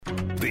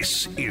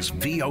This is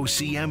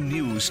VOCM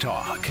News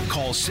Talk.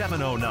 Call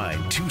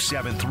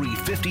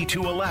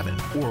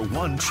 709-273-5211 or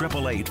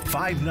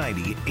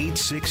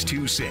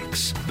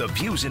 1-888-590-8626. The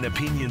views and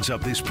opinions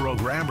of this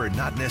program are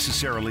not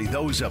necessarily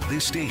those of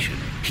this station.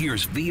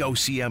 Here's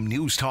VOCM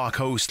News Talk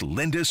host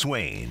Linda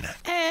Swain.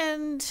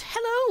 And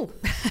hello.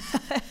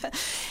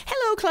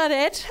 Hello,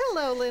 Claudette.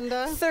 Hello,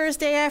 Linda.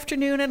 Thursday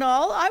afternoon and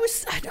all. I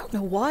don't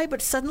know why,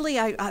 but suddenly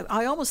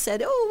I almost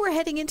said, we're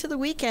heading into the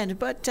weekend,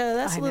 but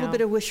that's a little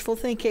bit of wishful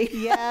thinking.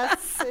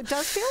 Yes, it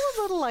does feel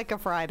a little like a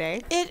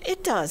Friday.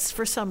 It does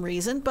for some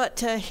reason, but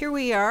here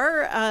we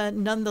are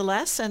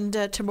nonetheless,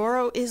 and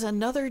tomorrow is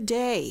another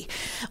day.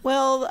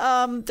 Well,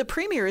 the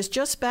Premier is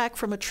just back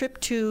from a trip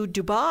to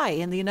Dubai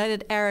in the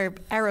United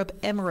Arab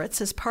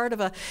Emirates as part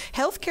of a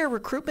healthcare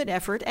recruitment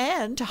effort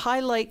and to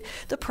highlight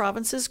the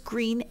province's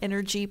green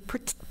energy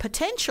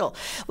potential.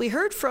 We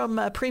heard from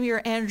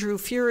Premier Andrew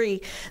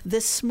Furey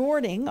this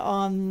morning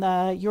on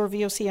your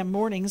VOCM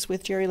Mornings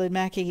with Jerry Lynn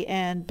Mackey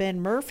and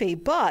Ben Murphy,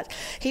 but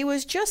he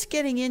was just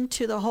getting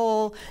into the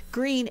whole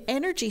green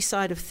energy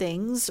side of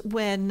things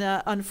when,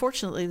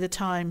 unfortunately, the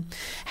time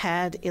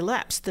had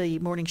elapsed, the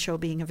morning show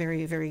being a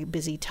very, very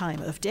busy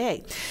time of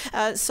day.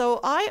 So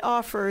I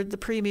offered the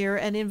Premier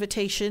an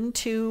invitation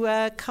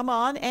to come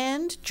on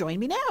and join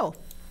me now.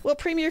 Well,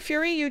 Premier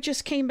Furey, you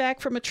just came back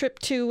from a trip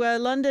to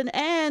London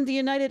and the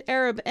United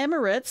Arab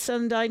Emirates,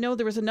 and I know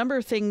there was a number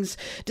of things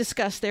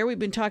discussed there. We've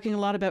been talking a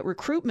lot about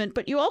recruitment,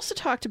 but you also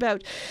talked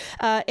about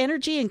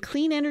energy and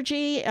clean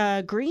energy,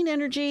 green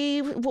energy.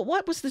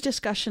 What was the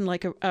discussion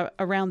like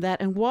around that,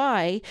 and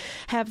why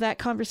have that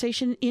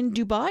conversation in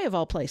Dubai, of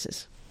all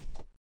places?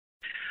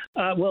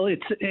 Well,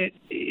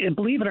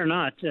 believe it or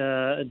not,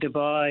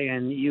 Dubai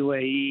and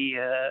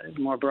UAE,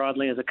 more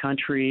broadly as a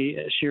country,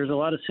 shares a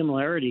lot of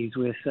similarities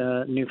with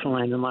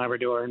Newfoundland and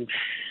Labrador.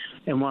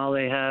 And while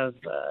they have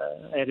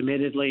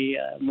admittedly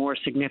more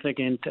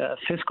significant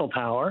fiscal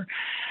power,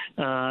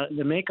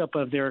 the makeup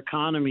of their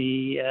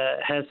economy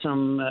has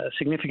some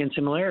significant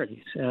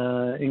similarities,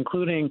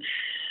 including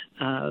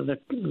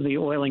the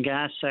oil and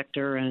gas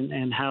sector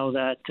and how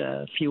that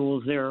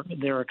fuels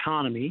their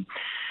economy.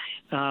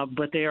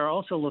 But they are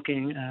also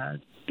looking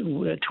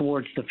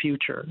towards the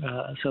future.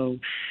 So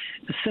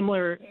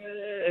similar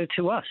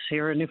to us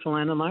here in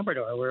Newfoundland and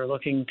Labrador, we're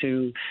looking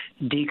to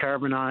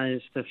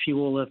decarbonize the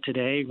fuel of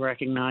today,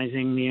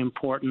 recognizing the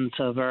importance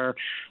of our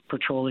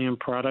petroleum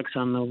products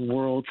on the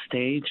world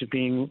stage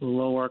being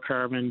lower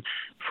carbon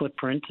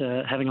footprint,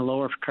 having a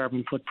lower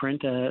carbon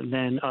footprint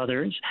than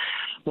others,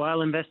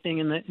 while investing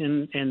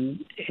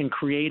in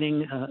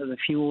creating the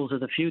fuels of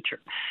the future.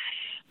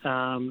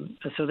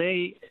 So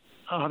they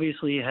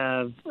obviously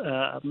have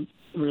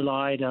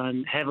relied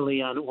heavily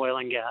on oil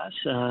and gas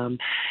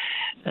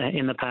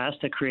in the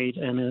past to create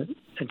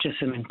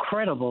just an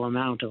incredible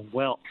amount of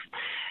wealth.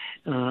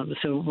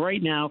 So right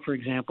now, for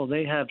example,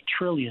 they have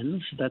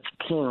trillions, that's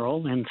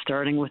plural, and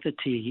starting with a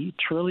T,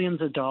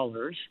 trillions of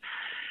dollars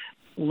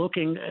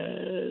looking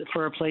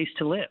for a place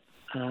to live.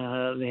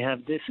 They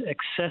have this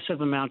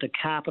excessive amount of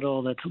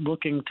capital that's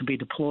looking to be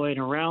deployed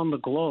around the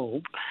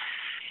globe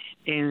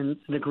in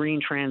the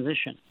green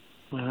transition.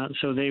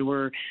 So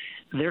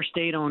their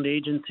state-owned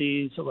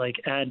agencies like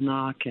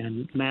ADNOC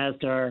and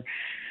Masdar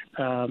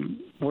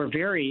were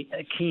very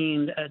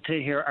keen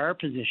to hear our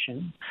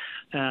position,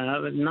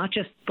 not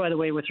just, by the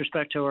way, with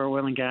respect to our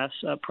oil and gas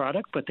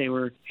product, but they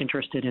were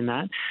interested in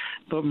that,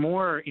 but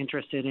more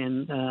interested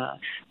in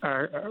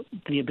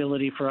the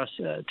ability for us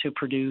to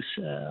produce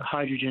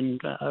hydrogen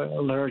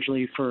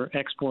largely for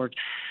export,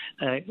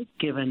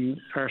 given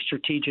our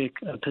strategic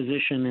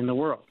position in the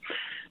world.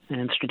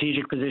 And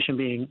strategic position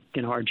being,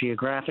 our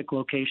geographic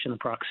location, the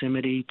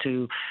proximity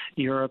to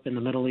Europe and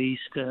the Middle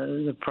East,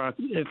 in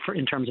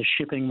terms of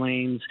shipping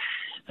lanes,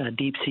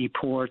 deep sea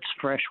ports,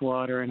 fresh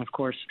water, and of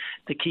course,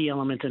 the key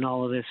element in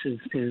all of this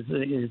is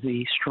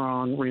the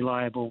strong,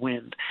 reliable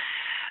wind.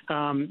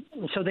 So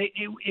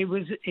it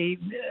was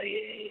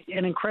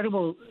an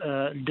incredible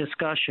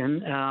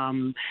discussion,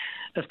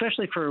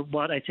 especially for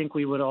what I think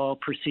we would all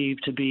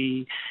perceive to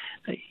be,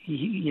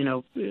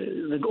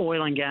 the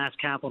oil and gas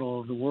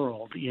capital of the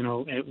world,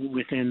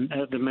 within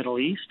the Middle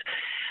East,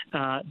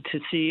 to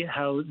see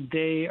how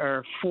they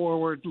are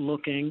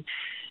forward-looking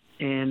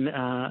in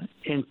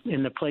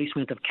the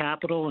placement of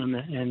capital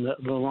and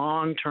the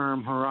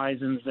long-term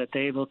horizons that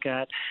they look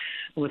at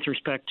with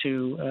respect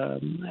to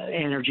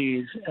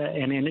energies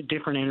and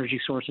different energy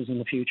sources in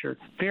the future.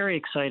 Very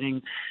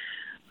exciting.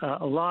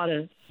 A lot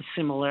of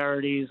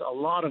similarities, a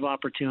lot of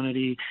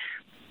opportunity.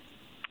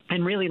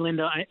 And really,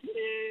 Linda,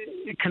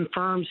 it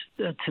confirms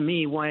to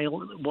me why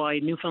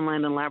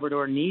Newfoundland and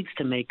Labrador needs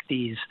to make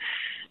these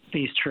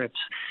trips.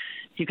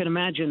 You can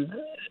imagine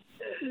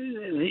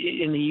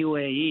in the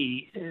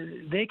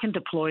UAE, they can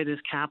deploy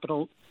this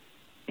capital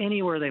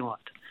anywhere they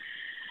want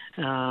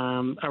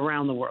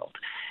around the world,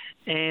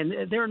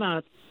 and they're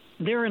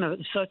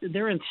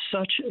in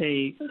such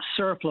a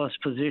surplus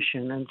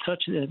position and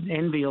such an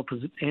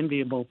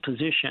enviable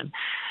position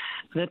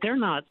that they're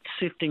not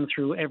sifting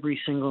through every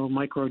single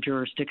micro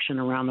jurisdiction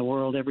around the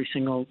world,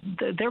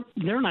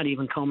 they're not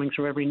even combing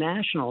through every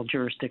national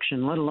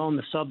jurisdiction, let alone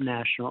the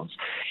subnationals.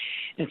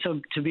 And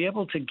so to be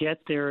able to get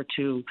there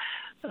to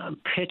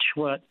pitch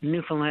what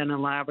Newfoundland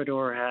and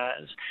Labrador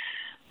has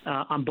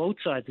on both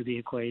sides of the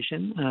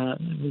equation,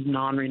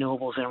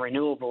 non-renewables and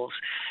renewables,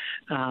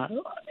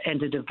 and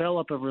to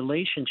develop a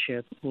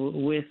relationship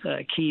with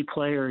key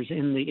players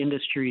in the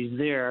industries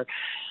there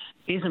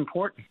is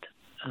important.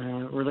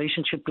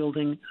 Relationship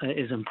building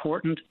is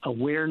important.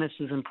 Awareness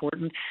is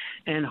important.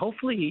 And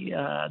hopefully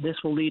this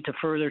will lead to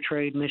further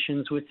trade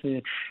missions with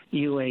the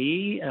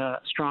UAE,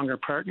 stronger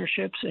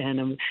partnerships,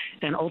 and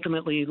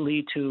ultimately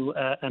lead to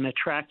an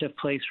attractive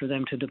place for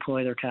them to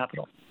deploy their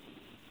capital.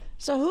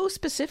 So who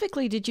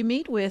specifically did you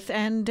meet with,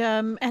 and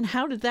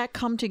how did that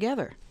come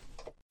together?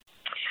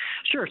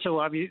 Sure.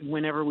 So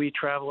whenever we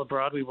travel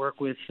abroad, we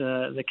work with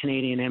the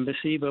Canadian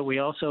Embassy, but we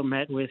also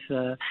met with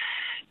the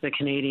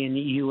Canadian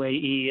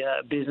UAE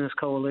Business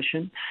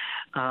Coalition,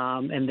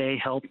 and they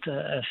helped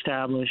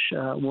establish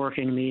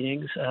working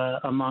meetings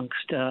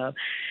amongst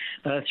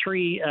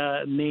three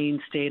main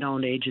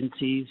state-owned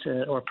agencies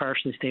or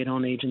partially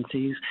state-owned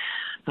agencies.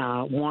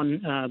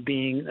 One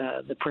being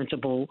the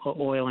principal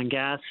oil and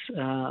gas,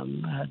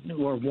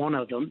 or one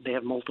of them. They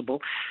have multiple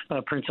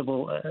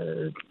principals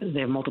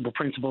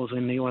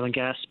in the oil and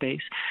gas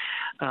space.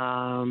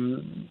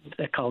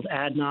 Called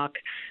ADNOC,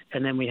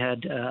 and then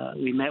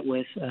we met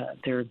with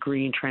their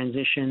green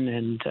transition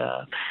and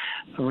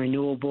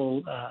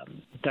renewable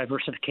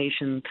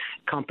diversification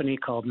company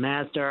called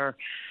Masdar,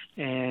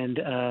 and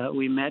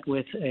we met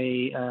with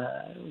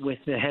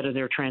the head of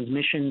their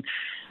transmission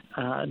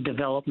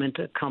development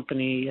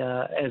company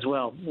as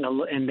well,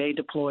 and they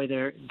deploy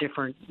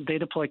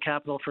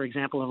capital, for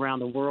example, around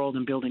the world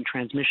in building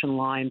transmission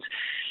lines.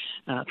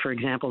 For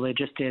example, they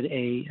just did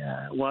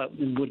what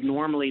would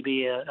normally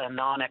be a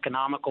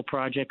non-economical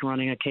project,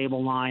 running a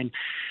cable line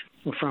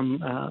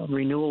from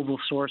renewable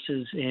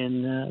sources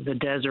in the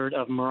desert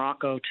of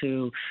Morocco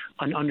to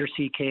an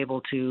undersea cable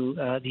to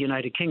the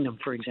United Kingdom,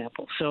 for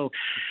example. So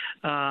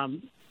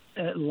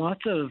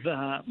lots of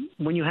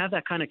when you have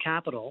that kind of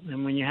capital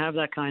and when you have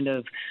that kind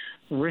of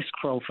risk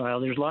profile,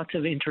 there's lots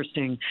of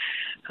interesting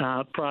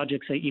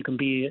projects that you can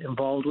be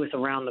involved with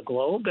around the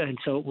globe, and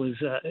so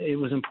it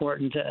was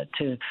important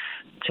to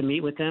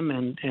meet with them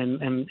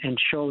and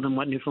show them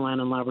what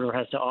Newfoundland and Labrador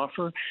has to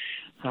offer.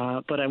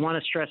 But I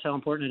want to stress how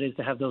important it is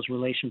to have those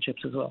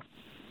relationships as well.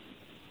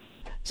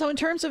 So in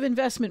terms of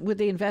investment, would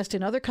they invest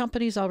in other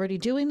companies already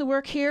doing the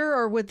work here,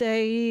 or would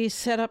they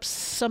set up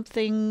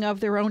something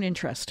of their own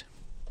interest?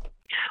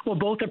 Well,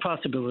 both are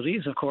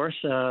possibilities, of course.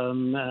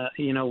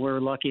 We're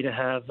lucky to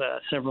have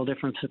several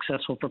different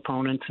successful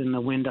proponents in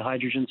the wind to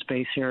hydrogen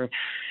space here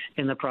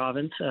in the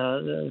province.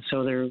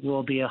 So there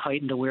will be a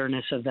heightened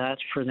awareness of that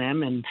for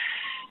them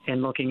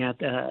and looking at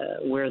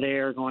where they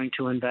are going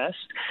to invest.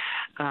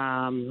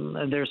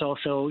 There's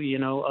also,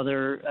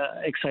 other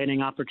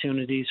exciting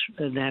opportunities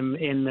for them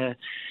in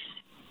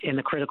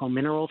the critical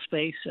mineral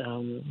space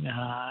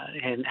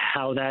and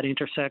how that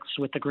intersects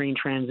with the green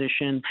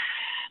transition.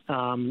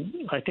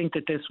 I think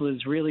that this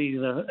was really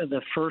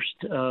the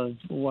first of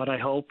what I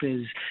hope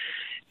is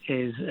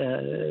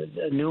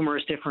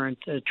numerous different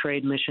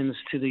trade missions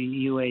to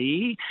the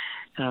UAE.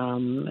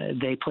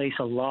 They place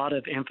a lot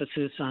of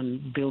emphasis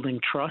on building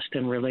trust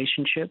and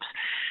relationships,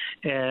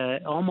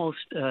 almost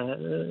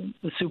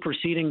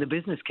superseding the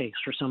business case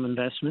for some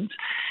investments.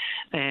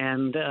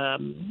 And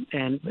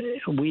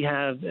we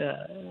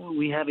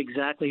have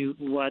exactly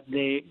what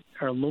they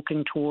are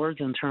looking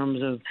towards in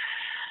terms of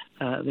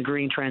the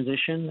green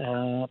transition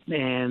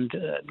and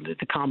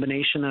the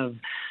combination of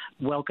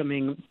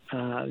welcoming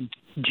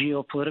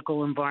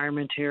geopolitical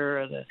environment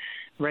here, the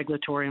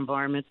regulatory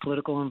environment,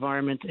 political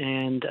environment,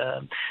 and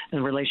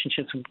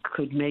relationships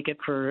could make it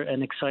for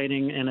an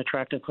exciting and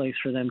attractive place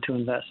for them to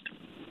invest.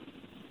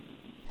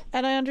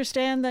 And I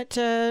understand that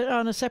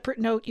on a separate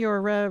note,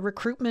 your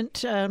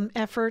recruitment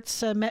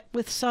efforts met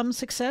with some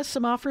success,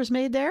 some offers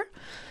made there?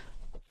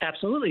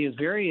 Absolutely. It's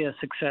very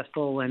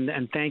successful,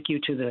 and thank you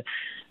to the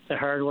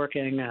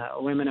hardworking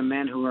women and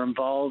men who are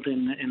involved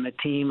in the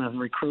team of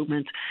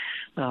recruitment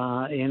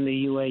in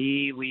the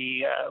UAE.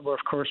 We were,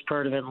 of course,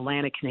 part of an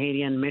Atlantic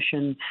Canada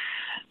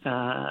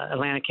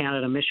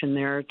mission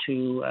there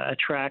to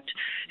attract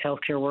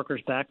healthcare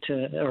workers back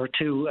to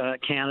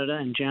Canada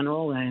in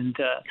general. And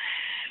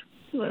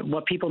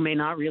what people may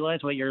not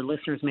realize, what your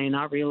listeners may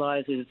not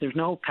realize, is there's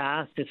no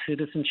path to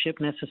citizenship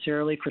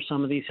necessarily for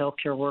some of these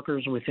healthcare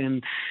workers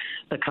within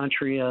the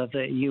country of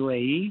the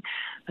UAE.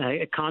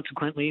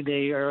 Consequently,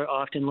 they are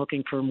often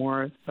looking for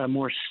a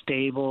more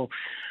stable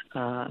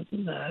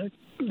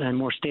and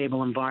more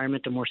stable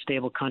environment, a more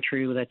stable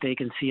country that they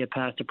can see a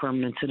path to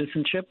permanent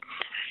citizenship.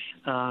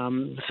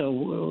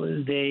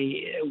 So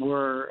they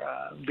were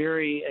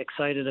very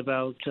excited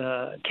about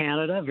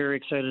Canada, very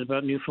excited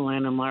about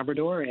Newfoundland and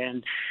Labrador,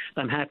 and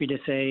I'm happy to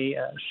say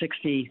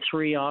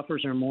 63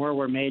 offers or more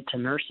were made to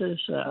nurses,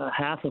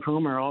 half of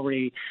whom are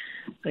already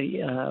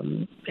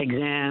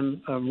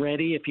exam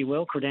ready, if you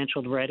will,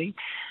 credentialed ready,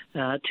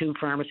 2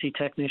 pharmacy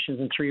technicians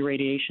and 3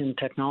 radiation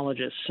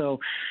technologists. So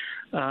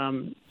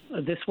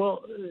this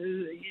will,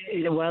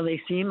 while they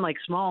seem like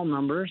small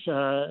numbers,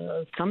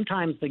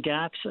 sometimes the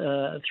gaps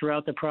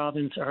throughout the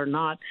province are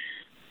not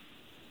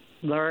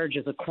large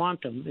as a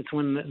quantum. It's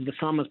when the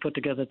sum is put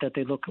together that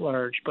they look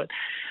large. But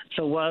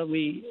so while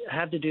we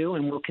have to do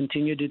and will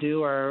continue to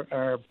do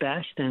our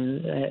best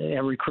in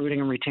recruiting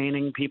and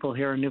retaining people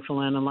here in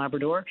Newfoundland and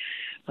Labrador,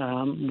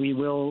 we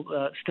will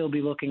still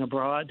be looking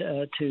abroad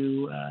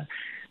to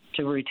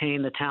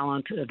retain the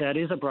talent that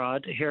is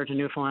abroad here to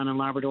Newfoundland and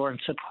Labrador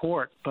and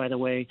support, by the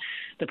way,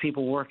 the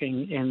people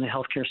working in the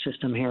healthcare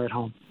system here at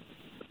home.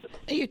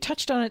 You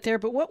touched on it there,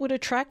 but what would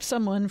attract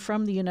someone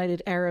from the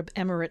United Arab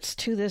Emirates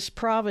to this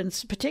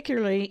province,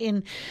 particularly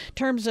in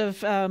terms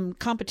of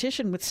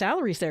competition with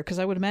salaries there? Because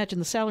I would imagine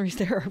the salaries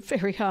there are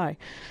very high.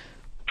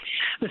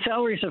 The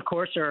salaries, of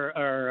course,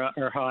 are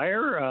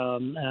higher,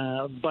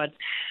 but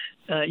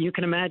you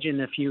can imagine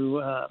if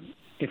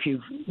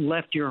you've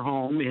left your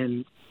home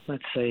in,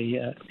 let's say,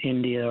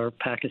 India or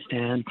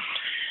Pakistan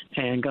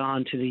and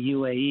gone to the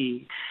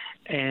UAE,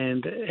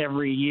 and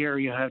every year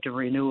you have to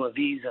renew a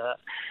visa,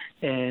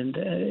 and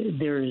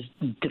there is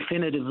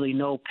definitively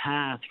no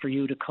path for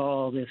you to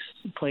call this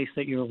place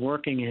that you're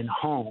working in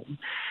home.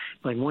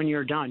 Like when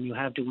you're done, you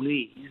have to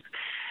leave,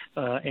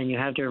 and you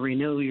have to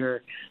renew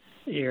your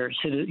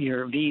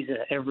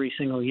visa every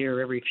single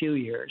year, every few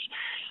years.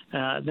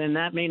 Then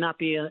that may not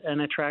be an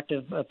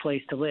attractive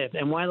place to live.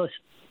 And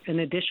in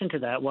addition to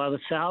that, while the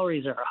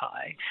salaries are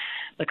high,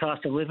 the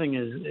cost of living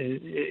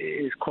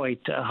is quite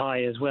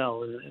high as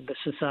well. The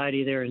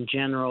society there in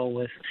general,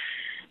 with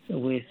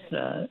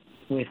the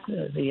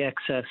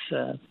excess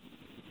of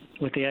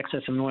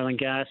oil and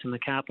gas in the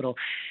capital,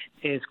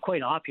 is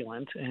quite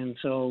opulent, and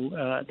so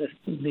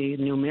the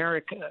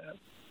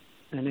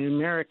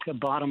numeric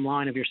bottom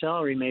line of your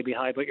salary may be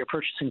high, but your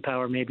purchasing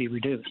power may be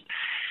reduced.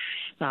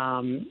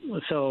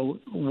 So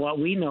what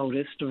we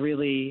noticed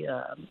really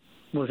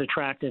was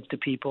attractive to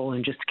people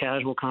in just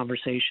casual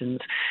conversations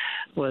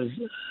was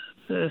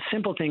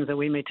simple things that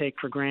we may take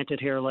for granted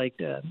here, like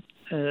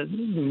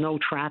no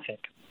traffic.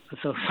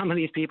 So some of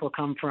these people have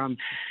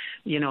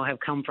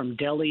come from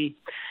Delhi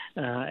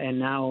and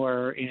now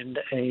are in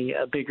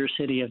a bigger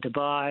city of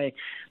Dubai.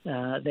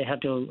 They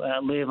have to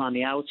live on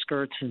the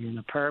outskirts in an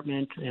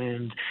apartment,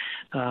 and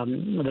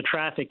the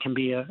traffic can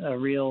be a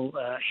real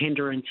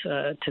hindrance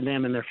to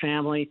them and their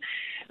family.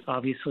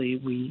 Obviously,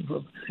 we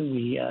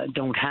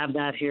don't have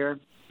that here.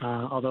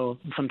 Although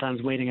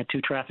sometimes waiting at 2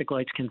 traffic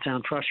lights can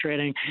sound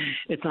frustrating.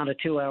 It's not a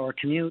 2-hour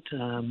commute,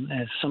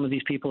 as some of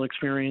these people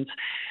experience.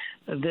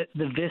 The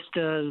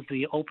vistas,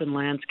 the open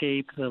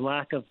landscape, the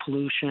lack of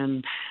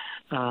pollution,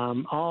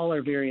 all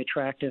are very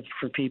attractive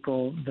for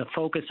people. The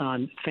focus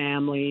on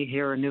family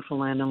here in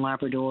Newfoundland and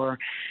Labrador,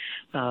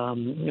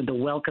 the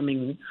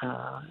welcoming,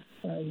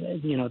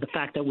 the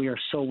fact that we are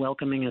so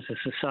welcoming as a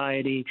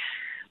society,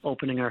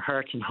 opening our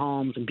hearts and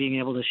homes and being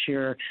able to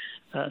share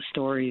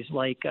stories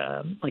like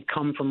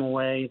Come From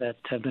Away that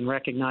have been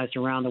recognized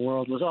around the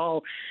world was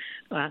all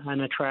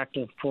an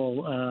attractive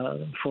pull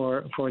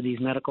for these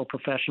medical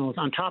professionals.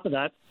 On top of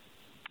that,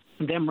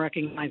 them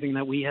recognizing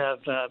that we have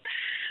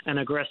an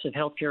aggressive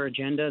healthcare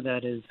agenda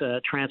that is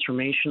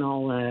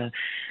transformational,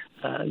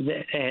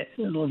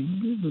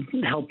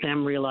 help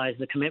them realize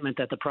the commitment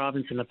that the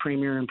province and the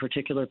Premier in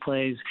particular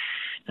plays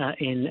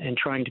in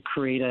trying to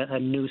create a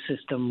new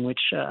system, which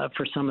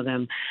for some of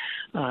them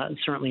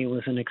certainly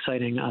was an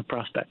exciting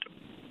prospect.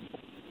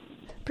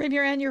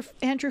 Premier Andrew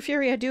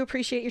Furey, I do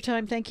appreciate your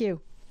time. Thank you.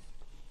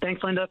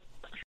 Thanks, Linda.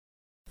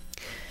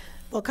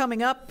 Well,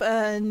 coming up,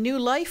 new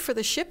life for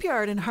the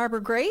shipyard in Harbour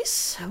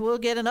Grace. We'll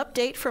get an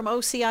update from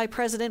OCI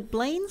President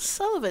Blaine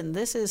Sullivan.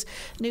 This is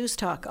News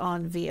Talk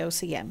on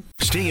VOCM.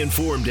 Stay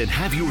informed and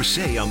have your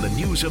say on the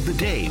news of the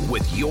day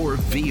with your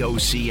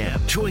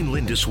VOCM. Join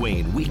Linda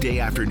Swain weekday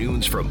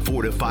afternoons from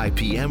 4 to 5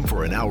 p.m.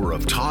 for an hour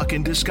of talk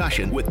and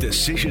discussion with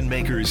decision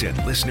makers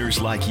and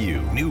listeners like you.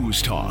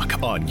 News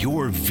Talk on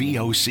your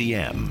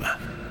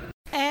VOCM.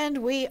 And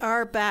we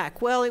are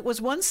back. Well, it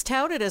was once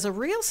touted as a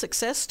real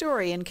success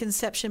story in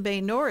Conception Bay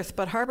North,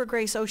 but Harbour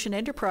Grace Ocean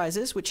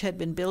Enterprises, which had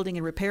been building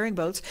and repairing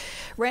boats,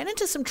 ran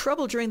into some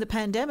trouble during the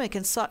pandemic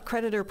and sought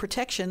creditor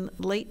protection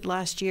late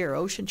last year.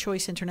 Ocean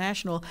Choice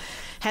International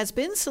has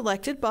been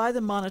selected by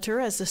the Monitor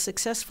as the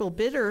successful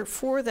bidder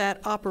for that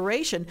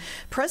operation.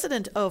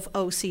 President of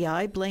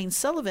OCI, Blaine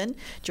Sullivan,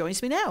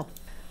 joins me now.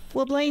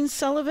 Well, Blaine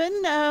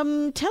Sullivan,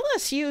 tell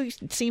us, you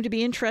seem to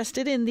be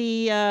interested in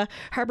the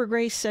Harbour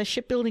Grace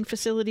shipbuilding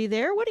facility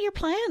there. What are your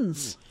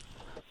plans?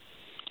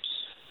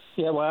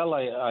 Yeah, well,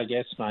 I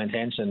guess my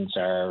intentions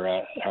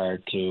are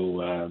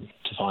to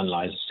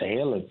finalise the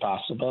sale if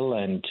possible,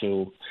 and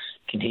to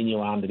continue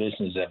on the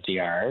business of the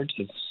yard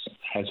as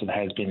it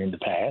has been in the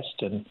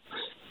past, and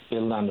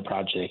build on the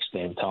projects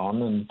they've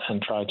done,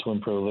 and try to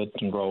improve it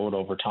and grow it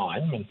over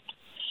time. And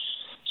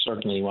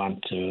certainly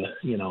want to,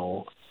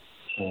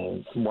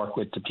 work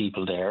with the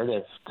people there.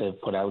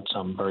 They've put out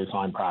some very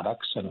fine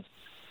products, and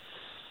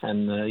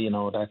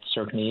that's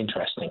certainly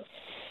interesting.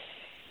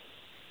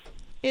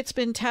 It's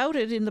been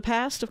touted in the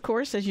past, of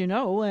course, as you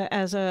know,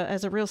 as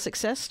a real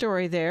success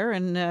story there,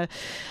 and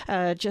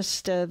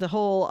just the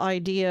whole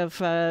idea of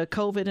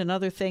COVID and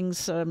other things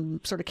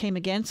sort of came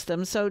against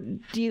them. So,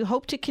 do you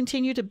hope to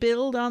continue to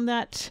build on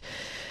that,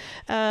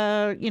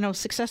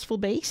 successful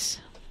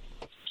base?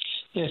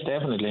 Yes,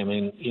 definitely. I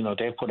mean,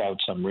 they've put out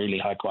some really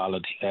high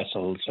quality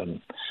vessels,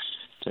 and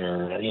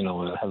they're,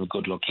 have a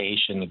good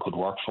location, a good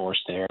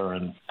workforce there,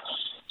 and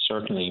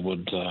certainly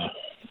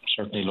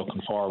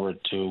looking forward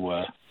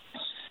to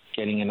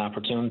getting an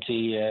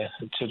opportunity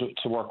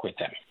to work with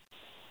them.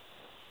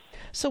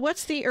 So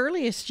what's the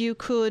earliest you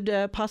could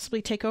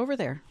possibly take over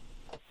there?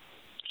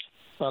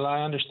 Well,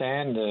 I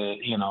understand,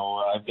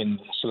 I've been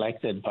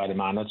selected by the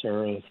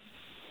monitor,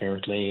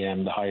 apparently,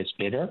 and the highest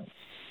bidder,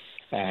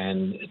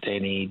 and they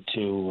need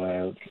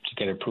to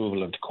get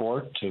approval of the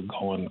court to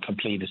go and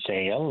complete a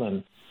sale,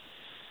 and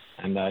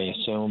I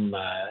assume,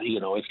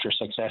 if they're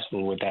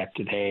successful with that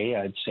today,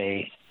 I'd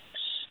say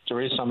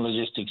there is some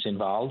logistics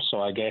involved,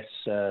 so I guess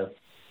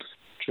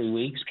 3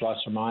 weeks plus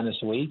or minus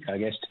a week, I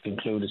guess, to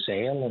conclude a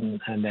sale,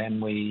 and then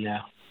we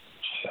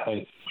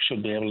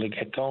should be able to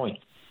get going.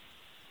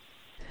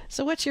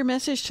 So what's your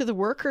message to the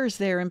workers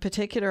there in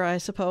particular, I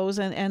suppose,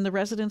 and the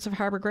residents of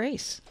Harbour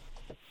Grace?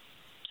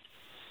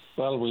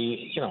 Well,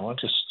 we,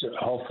 just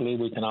hopefully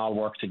we can all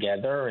work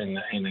together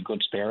in a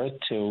good spirit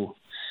to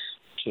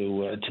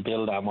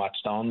build on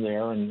what's done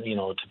there, and,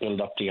 to build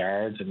up the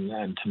yard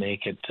and to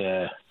make it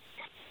a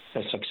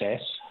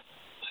success,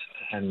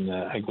 and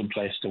a good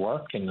place to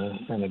work, and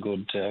a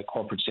good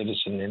corporate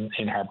citizen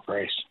in Harbour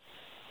Grace.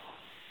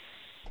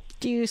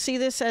 Do you see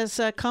this as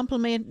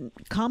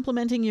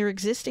complementing your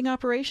existing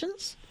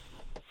operations?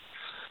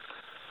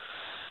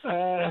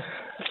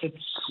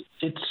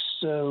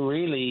 It's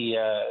really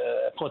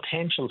a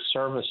potential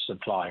service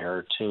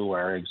supplier to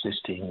our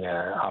existing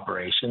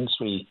operations.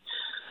 We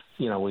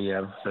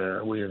have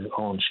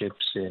owned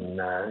ships in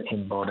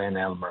both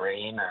NL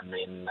Marine and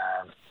in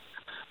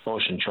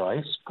Ocean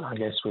Choice. I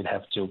guess we'd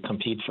have to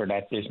compete for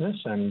that business,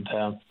 and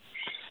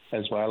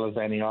as well as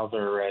any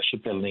other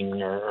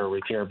shipbuilding or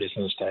repair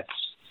business that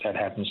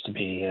happens to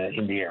be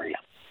in the area.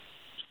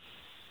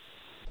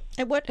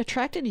 And what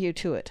attracted you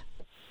to it?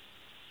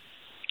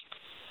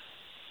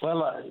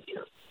 Well,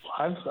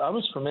 I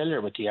was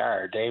familiar with the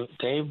yard.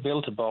 They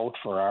built a boat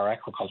for our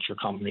aquaculture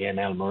company,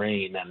 NL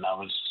Marine, and I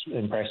was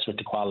impressed with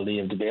the quality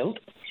of the build.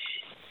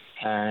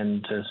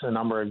 And a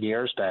number of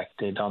years back,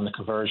 they'd done the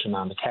conversion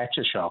on the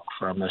catcher shock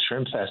from a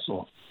shrimp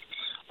vessel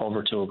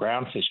over to a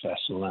groundfish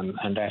vessel,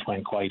 and that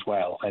went quite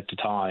well at the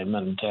time.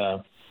 And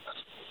I've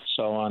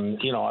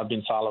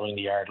been following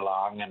the yard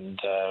along, and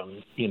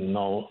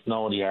know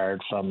the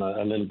yard from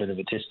a little bit of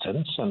a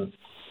distance. And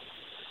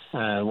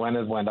when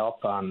it went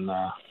up on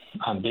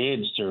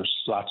bids,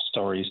 there's lots of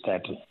stories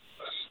that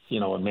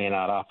it may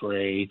not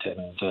operate,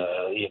 and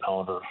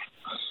there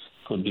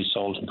could be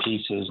sold in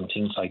pieces and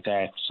things like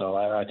that. So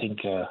I think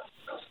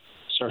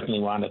certainly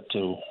wanted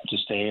to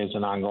stay as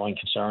an ongoing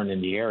concern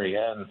in the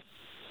area, and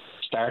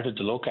started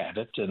to look at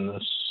it,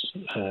 and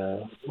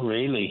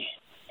really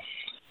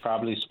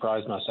probably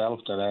surprised myself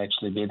that I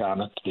actually bid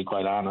on it, to be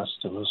quite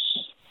honest. It was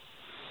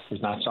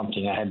not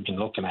something I had been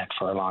looking at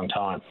for a long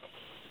time.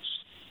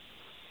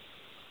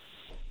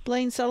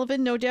 Blaine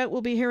Sullivan, no doubt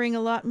we'll be hearing a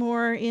lot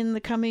more in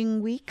the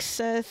coming weeks.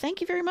 Thank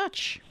you very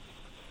much.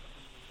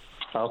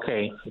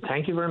 Okay,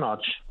 thank you very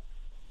much.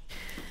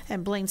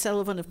 And Blaine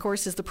Sullivan, of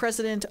course, is the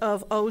president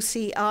of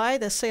OCI.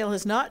 The sale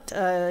has not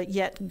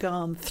yet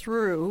gone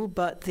through,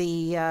 but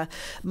the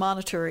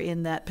monitor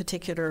in that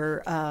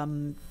particular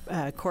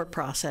court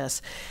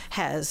process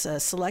has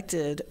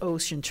selected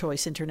Ocean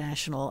Choice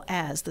International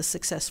as the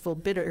successful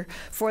bidder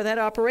for that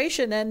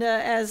operation. And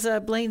as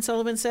Blaine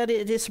Sullivan said,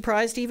 it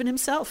surprised even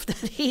himself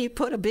that he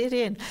put a bid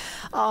in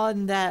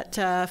on that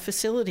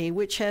facility,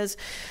 which has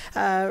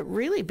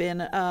really been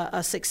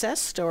a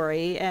success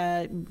story.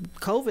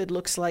 COVID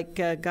looks like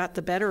got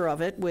the better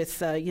of it with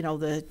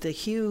the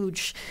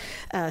huge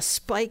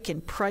spike in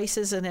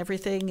prices and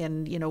everything.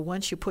 And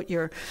once you put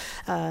your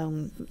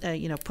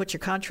put your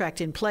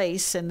contract in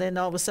place, and then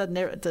all of a sudden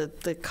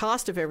the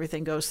cost of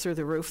everything goes through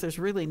the roof. There's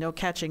really no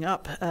catching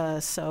up.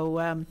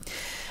 So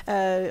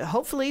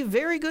hopefully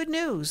very good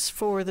news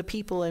for the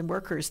people and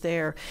workers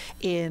there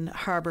in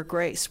Harbour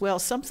Grace. Well,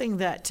 something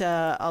that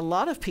a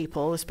lot of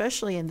people,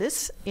 especially in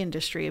this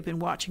industry, have been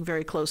watching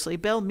very closely.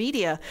 Bell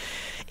Media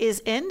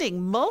is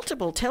ending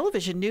multiple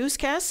television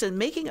newscasts and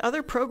making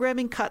other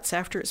programming cuts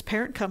after its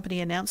parent company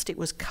announced it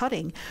was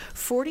cutting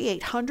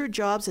 4,800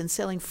 jobs and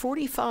selling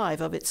 45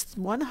 of its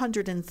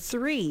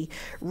 103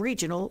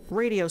 regional regional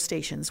radio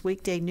stations.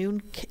 Weekday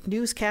noon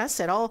newscasts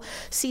at all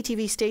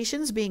CTV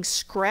stations being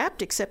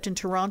scrapped except in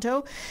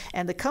Toronto,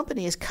 and the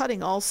company is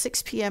cutting all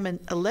 6 p.m. and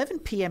 11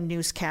 p.m.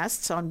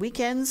 newscasts on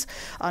weekends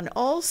on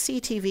all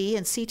CTV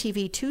and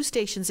CTV2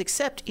 stations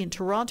except in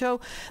Toronto,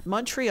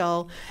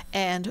 Montreal,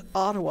 and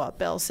Ottawa.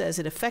 Bell says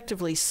it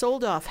effectively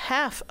sold off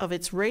half of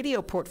its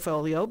radio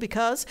portfolio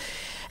because,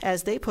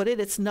 as they put it,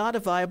 it's not a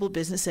viable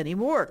business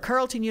anymore.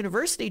 Carleton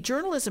University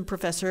journalism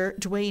professor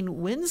Dwayne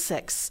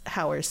Winsex,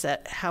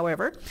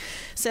 however,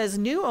 says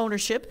new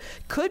ownership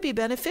could be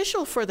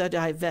beneficial for the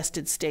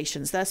divested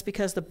stations. That's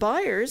because the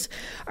buyers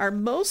are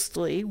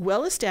mostly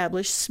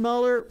well-established,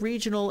 smaller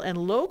regional and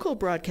local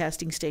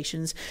broadcasting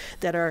stations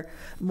that are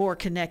more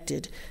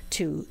connected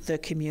to the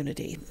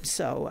community.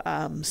 So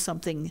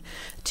something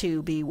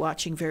to be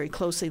watching very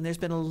closely. And there's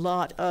been a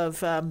lot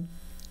of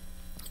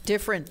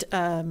different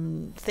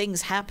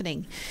things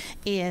happening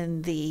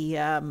in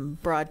the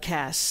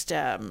broadcast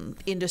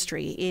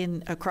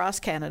industry across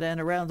Canada and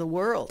around the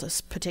world,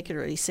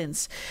 particularly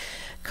since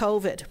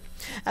COVID.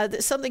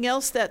 Something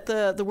else that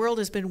the world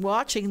has been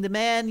watching, the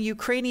man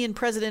Ukrainian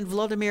President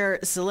Volodymyr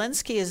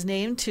Zelensky is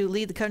named to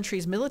lead the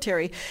country's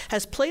military,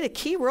 has played a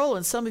key role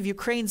in some of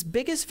Ukraine's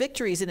biggest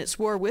victories in its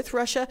war with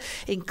Russia,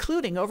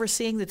 including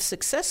overseeing the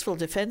successful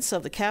defense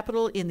of the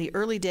capital in the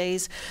early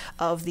days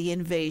of the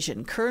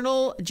invasion.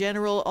 Colonel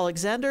General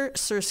Alexander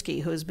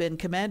Syrsky, who has been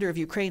commander of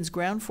Ukraine's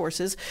ground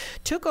forces,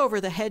 took over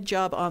the head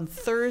job on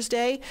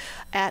Thursday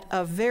at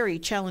a very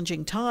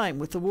challenging time,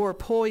 with the war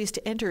poised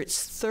to enter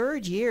its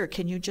third year.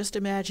 Can you just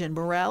imagine?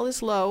 Morale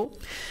is low.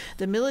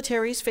 The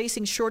military is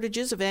facing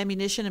shortages of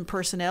ammunition and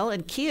personnel,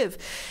 and Kyiv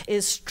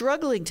is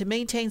struggling to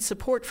maintain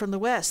support from the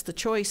West. The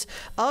choice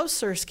of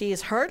Syrsky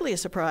is hardly a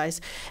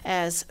surprise,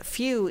 as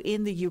few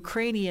in the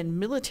Ukrainian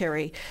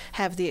military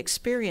have the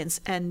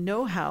experience and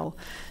know-how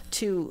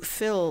to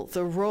fill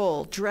the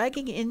role.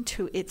 Dragging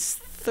into its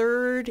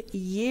third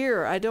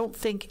year, I don't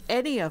think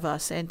any of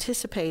us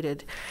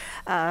anticipated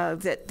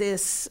that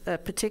this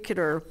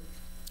particular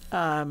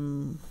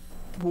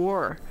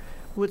war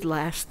would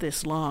last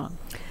this long.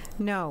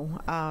 No.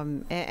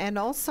 And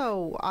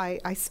also,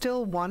 I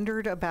still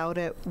wondered about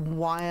it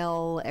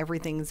while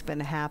everything's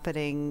been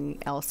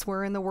happening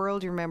elsewhere in the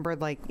world. You remember,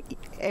 like,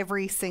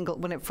 every single,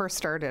 when it first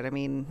started, I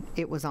mean,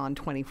 it was on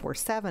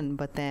 24/7,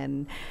 but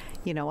then,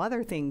 you know,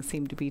 other things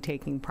seemed to be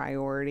taking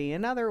priority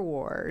in other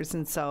wars.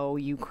 And so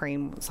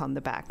Ukraine was on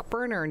the back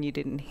burner and you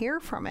didn't hear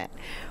from it.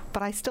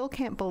 But I still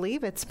can't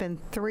believe it's been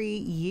 3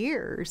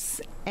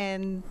 years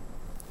and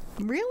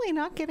really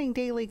not getting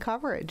daily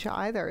coverage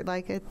either.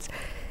 Like,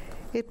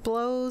 it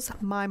blows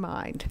my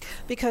mind.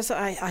 Because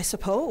I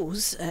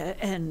suppose,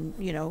 and,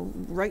 you know,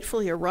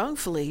 rightfully or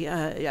wrongfully,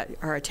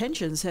 our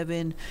attentions have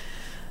been,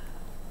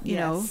 you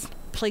know,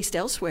 placed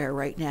elsewhere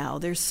right now.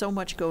 There's so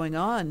much going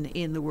on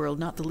in the world,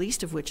 not the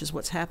least of which is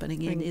what's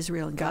happening in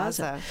Israel and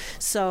Gaza.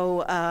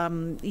 So,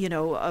 you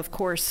know, of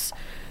course,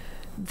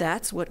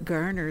 that's what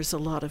garners a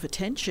lot of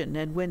attention.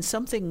 And when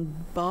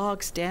something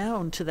bogs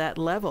down to that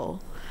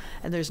level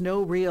and there's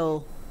no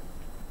real,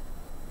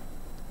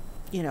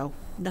 you know,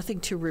 nothing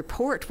to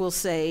report, we'll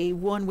say,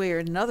 one way or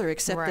another,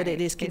 except that it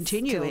is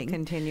continuing. It's still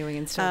continuing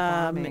and still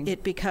bombing.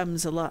 It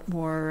becomes a lot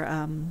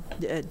more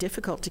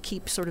difficult to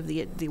keep sort of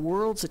the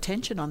world's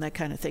attention on that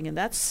kind of thing. And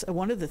that's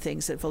one of the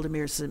things that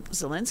Volodymyr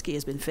Zelensky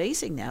has been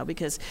facing now,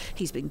 because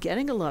he's been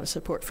getting a lot of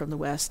support from the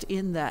West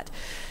in that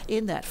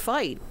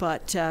fight.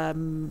 But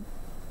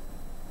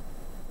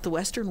the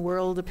Western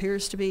world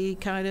appears to be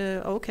kind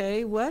of,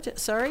 okay, what?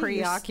 Sorry?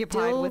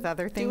 Preoccupied with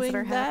other things that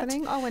are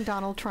happening? Oh, and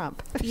Donald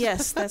Trump.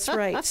 Yes, that's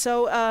right.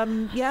 So,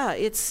 yeah,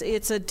 it's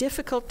a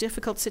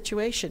difficult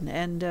situation.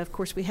 And, of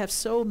course, we have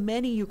so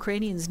many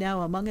Ukrainians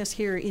now among us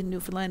here in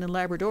Newfoundland and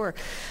Labrador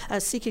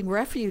seeking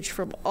refuge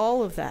from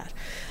all of that.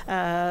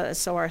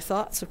 So our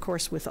thoughts, of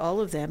course, with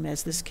all of them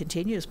as this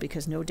continues,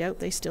 because no doubt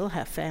they still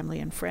have family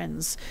and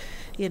friends,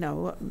 you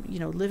know,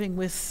 living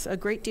with a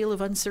great deal of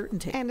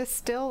uncertainty. And it's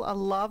still a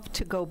love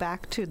to go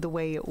back to the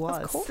way it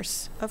was. Of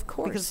course.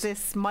 Because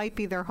this might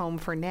be their home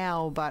for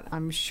now, but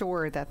I'm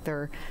sure that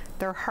their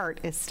heart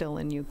is still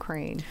in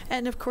Ukraine.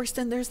 And of course,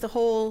 then there's the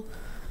whole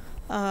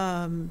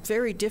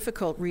very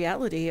difficult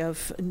reality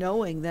of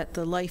knowing that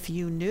the life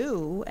you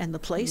knew and the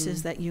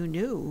places that you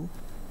knew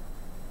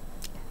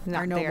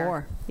are no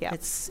more. Yeah.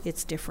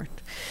 It's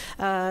different.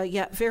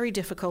 Yeah, very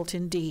difficult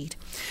indeed.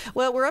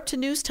 Well, we're up to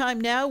news time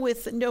now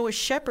with Noah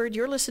Shepherd.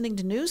 You're listening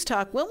to News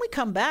Talk. When we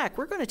come back,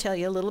 we're going to tell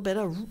you a little bit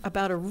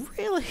about a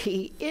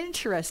really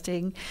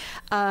interesting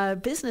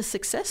business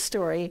success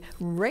story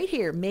right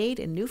here, made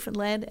in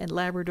Newfoundland and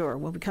Labrador,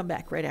 when we come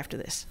back right after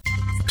this.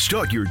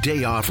 Start your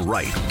day off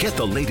right. Get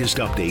the latest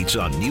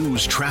updates on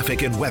news,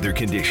 traffic, and weather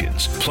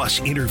conditions, plus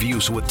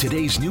interviews with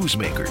today's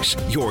newsmakers.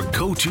 Your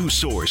go-to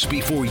source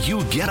before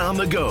you get on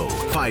the go.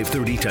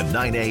 5:30 to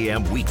 9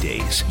 a.m.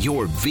 weekdays.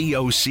 Your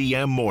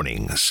VOCM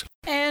mornings.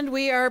 And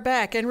we are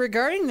back. And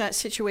regarding that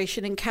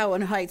situation in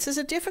Cowan Heights is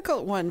a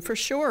difficult one for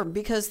sure,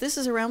 because this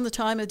is around the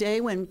time of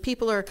day when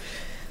people are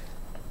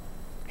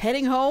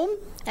heading home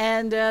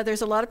And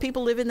there's a lot of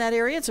people live in that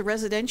area. It's a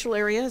residential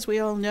area, as we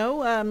all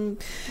know.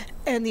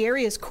 And the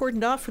area is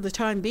cordoned off for the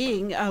time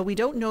being. We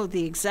don't know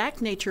the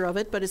exact nature of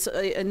it, but it's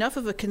enough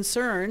of a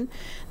concern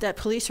that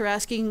police are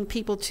asking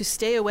people to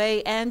stay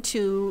away and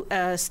to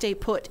stay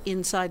put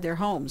inside their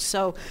homes.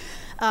 So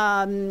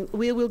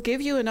we will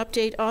give you an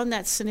update on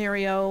that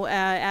scenario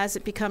as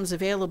it becomes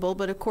available.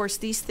 But of course,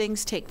 these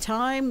things take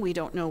time. We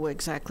don't know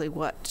exactly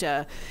what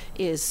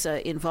is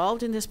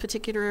involved in this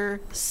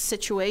particular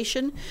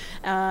situation.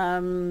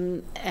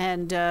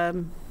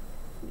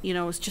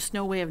 It's just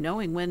no way of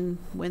knowing when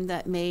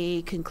that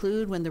may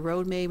conclude, when the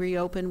road may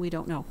reopen. We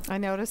don't know. I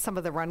noticed some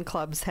of the run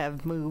clubs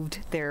have moved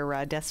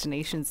their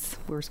destinations.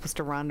 We were supposed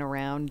to run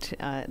around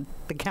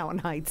the Cowan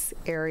Heights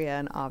area,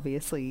 and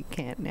obviously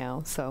can't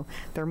now. So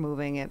they're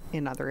moving it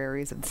in other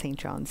areas of St.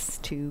 John's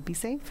to be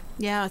safe.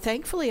 Yeah,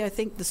 thankfully, I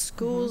think the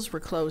schools were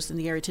closed in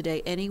the area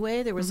today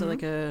anyway. There was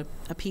like a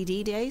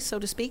PD day, so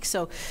to speak.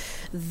 So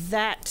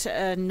that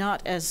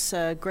not as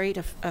great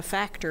a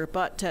factor,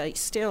 but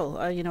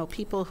still,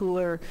 people who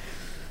are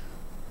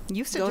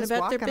used to going just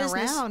about their walking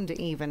business around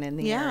even in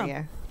the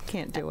area.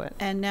 Can't do it.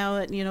 And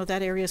now,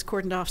 that area is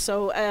cordoned off.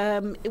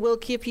 So we'll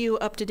keep you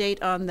up to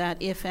date on that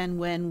if and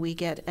when we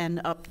get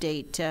an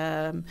update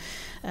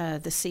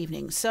this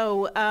evening.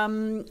 So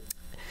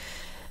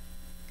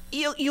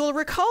You'll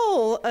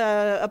recall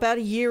about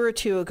a year or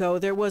two ago,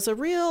 there was a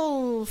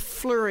real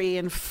flurry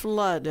and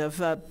flood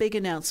of big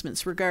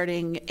announcements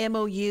regarding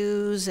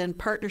MOUs and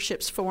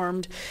partnerships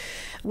formed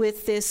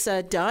with this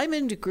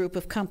Diamond group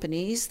of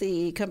companies,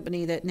 the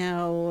company that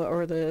now,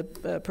 or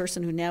the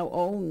person who now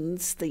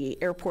owns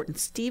the airport in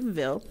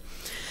Stephenville.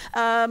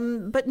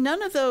 But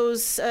none of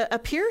those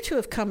appear to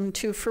have come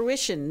to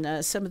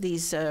fruition, some of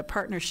these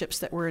partnerships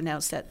that were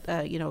announced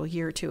a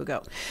year or two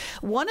ago.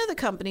 One of the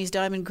companies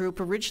Diamond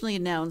Group originally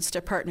announced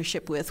a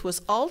partnership with was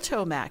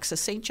Altomax, a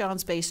St.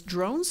 John's-based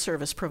drone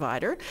service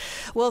provider.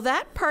 Well,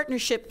 that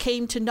partnership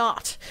came to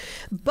naught,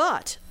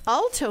 but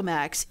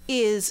Altomax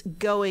is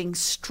going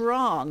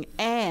strong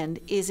and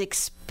is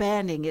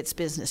expanding its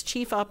business.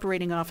 Chief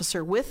Operating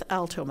Officer with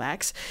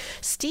Altomax,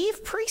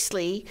 Steve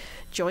Priestley,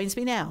 joins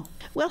me now.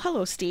 Well,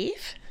 hello,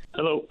 Steve.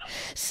 Hello.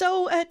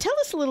 So tell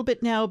us a little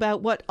bit now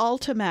about what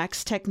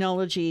Altomax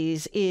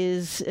Technologies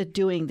is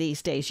doing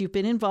these days. You've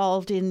been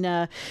involved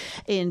in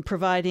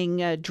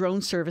providing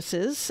drone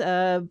services,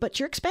 but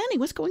you're expanding.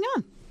 What's going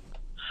on?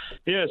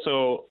 Yeah,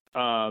 so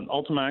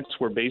Altomax,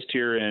 we're based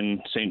here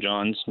in St.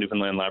 John's,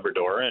 Newfoundland,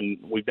 Labrador, and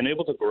we've been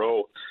able to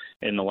grow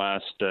in the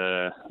last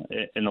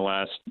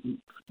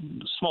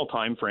small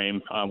time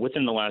frame.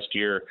 Within the last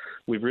year,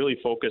 we've really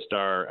focused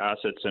our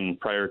assets and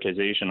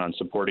prioritization on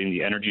supporting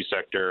the energy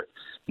sector,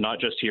 not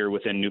just here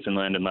within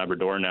Newfoundland and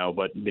Labrador now,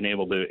 but been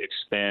able to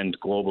expand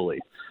globally.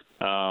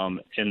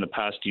 In the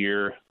past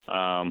year,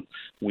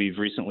 we've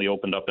recently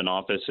opened up an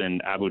office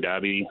in Abu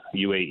Dhabi,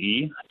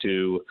 UAE,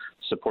 to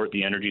support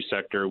the energy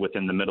sector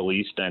within the Middle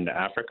East and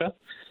Africa,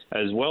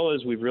 as well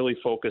as we've really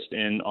focused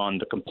in on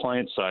the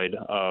compliance side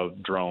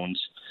of drones,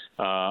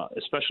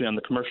 especially on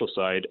the commercial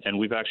side, and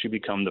we've actually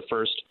become the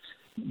first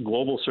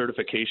global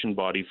certification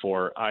body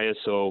for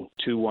ISO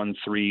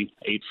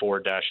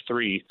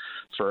 21384-3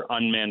 for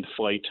unmanned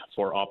flight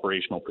for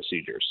operational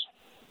procedures.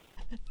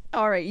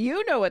 All right,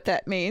 you know what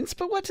that means,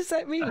 but what does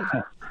that mean?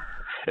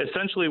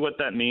 Essentially, what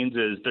that means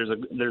is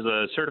there's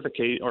a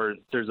certificate, or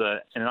there's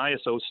an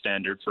ISO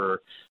standard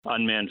for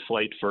unmanned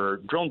flight for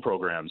drone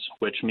programs,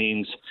 which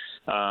means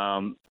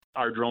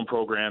are drone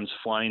programs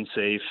flying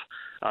safe?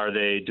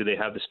 Do they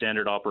have the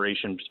standard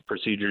operation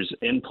procedures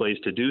in place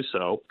to do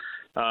so?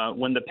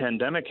 When the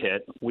pandemic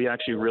hit, we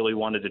actually really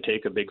wanted to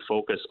take a big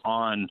focus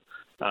on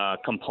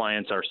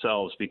compliance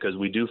ourselves, because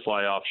we do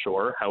fly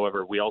offshore.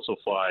 However, we also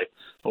fly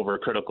over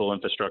critical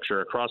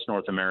infrastructure across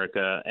North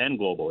America and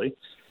globally.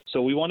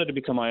 So we wanted to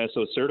become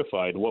ISO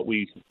certified. What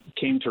we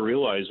came to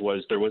realize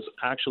was there was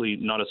actually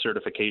not a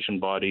certification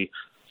body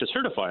to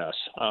certify us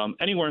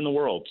anywhere in the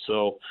world.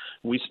 So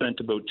we spent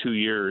about 2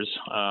 years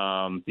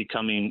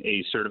becoming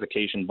a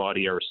certification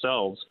body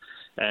ourselves.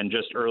 And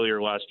just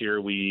earlier last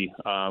year, we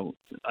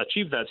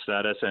achieved that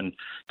status. And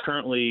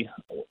currently,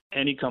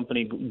 any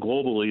company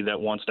globally that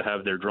wants to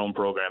have their drone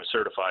program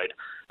certified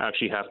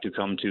actually have to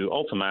come to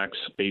Altomax,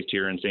 based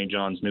here in St.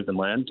 John's,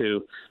 Newfoundland,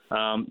 to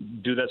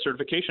do that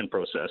certification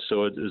process.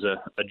 So it is a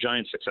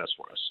giant success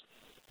for us.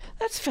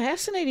 That's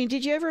fascinating.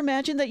 Did you ever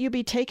imagine that you'd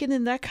be taken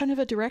in that kind of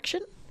a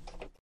direction?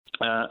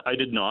 I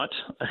did not.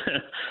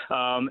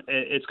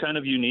 It's kind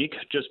of unique,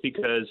 just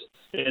because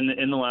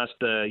in the last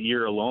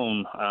year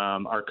alone,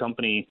 our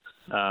company,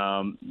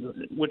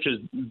 which is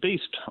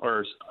based,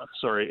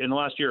 in the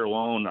last year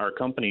alone, our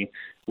company,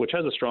 which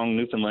has a strong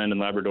Newfoundland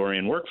and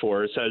Labradorian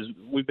workforce,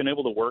 we've been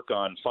able to work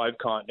on 5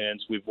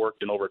 continents. We've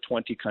worked in over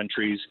 20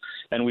 countries,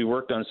 and we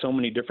worked on so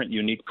many different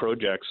unique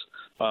projects,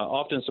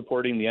 often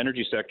supporting the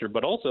energy sector,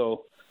 but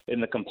also in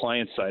the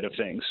compliance side of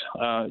things.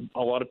 A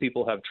lot of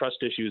people have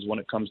trust issues when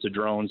it comes to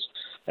drones,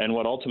 and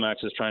what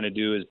Altomax is trying to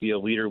do is be a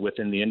leader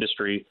within the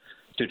industry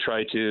to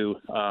try to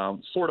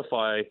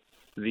fortify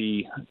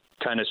the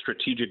kind of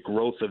strategic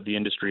growth of the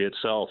industry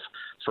itself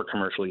for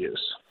commercial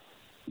use.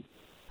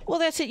 Well,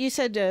 that's it. You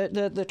said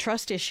the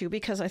trust issue,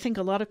 because I think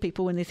a lot of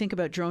people, when they think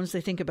about drones,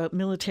 they think about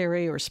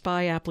military or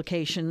spy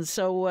applications.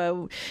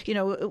 So,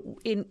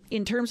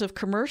 in terms of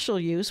commercial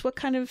use, what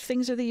kind of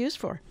things are they used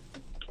for?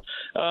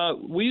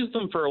 We use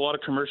them for a lot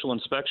of commercial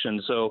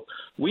inspections. So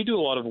we do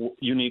a lot of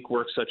unique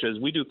work, such as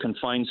we do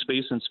confined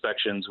space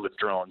inspections with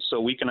drones. So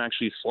we can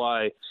actually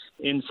fly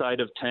inside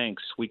of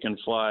tanks. We can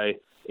fly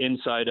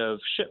inside of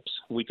ships.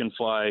 We can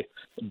fly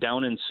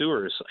down in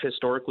sewers,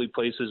 historically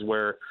places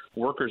where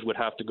workers would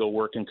have to go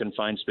work in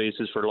confined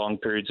spaces for long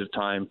periods of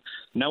time.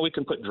 Now we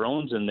can put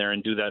drones in there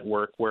and do that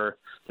work where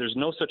there's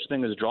no such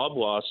thing as job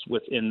loss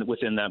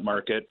within that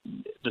market.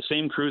 The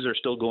same crews are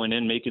still going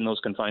in making those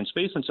confined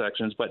space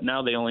inspections, but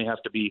now they only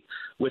have to be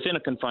within a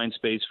confined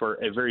space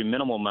for a very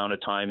minimal amount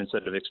of time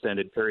instead of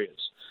extended periods.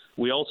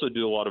 We also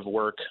do a lot of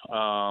work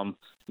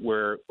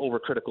where over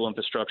critical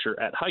infrastructure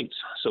at heights.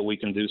 So we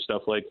can do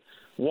stuff like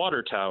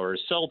water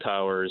towers, cell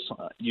towers,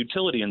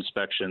 utility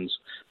inspections.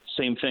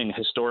 Same thing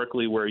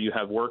historically, where you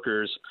have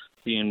workers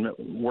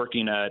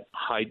working at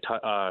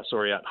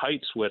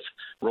heights with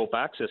rope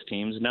access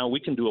teams. Now we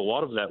can do a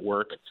lot of that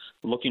work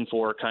looking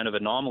for kind of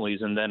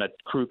anomalies, and then a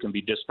crew can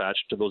be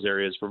dispatched to those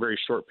areas for very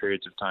short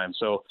periods of time.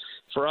 So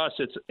for us,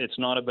 it's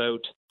not about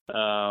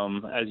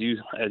as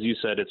you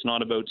said, it's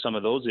not about some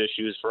of those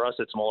issues. For us,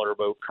 it's more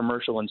about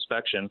commercial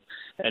inspection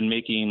and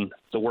making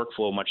the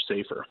workflow much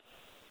safer.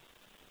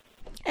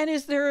 And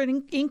is there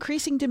an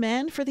increasing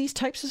demand for these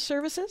types of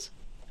services?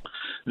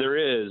 There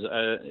is.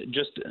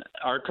 Just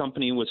our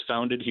company was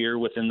founded here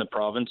within the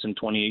province in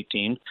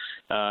 2018.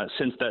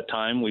 Since that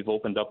time, we've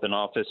opened up an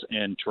office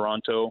in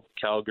Toronto,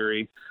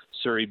 Calgary,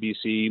 Surrey,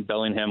 BC,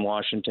 Bellingham,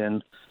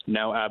 Washington,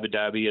 now Abu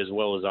Dhabi, as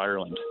well as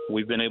Ireland.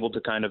 We've been able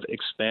to kind of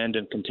expand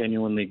and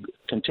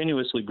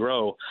continuously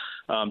grow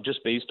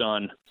just based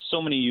on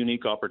so many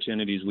unique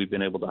opportunities we've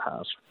been able to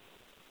have.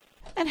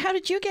 And how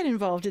did you get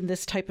involved in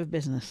this type of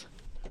business?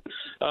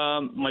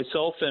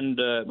 Myself and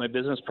my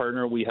business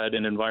partner, we had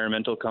an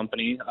environmental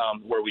company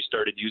where we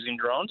started using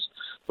drones.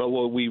 But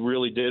what we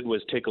really did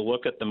was take a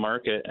look at the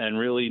market and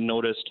really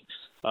noticed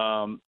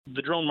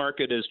the drone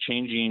market is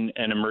changing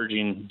and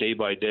emerging day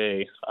by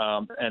day,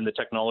 and the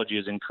technology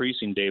is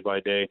increasing day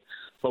by day.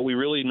 But we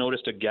really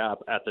noticed a gap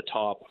at the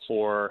top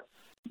for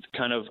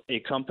kind of a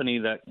company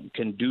that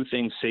can do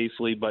things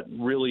safely, but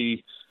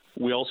really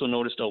we also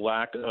noticed a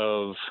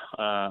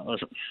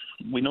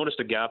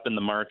gap in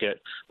the market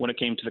when it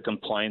came to the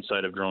compliance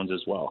side of drones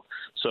as well.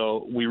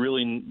 So we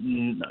really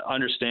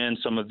understand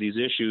some of these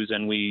issues,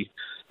 and we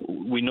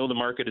know the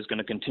market is going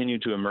to continue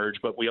to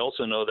emerge, but we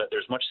also know that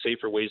there's much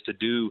safer ways to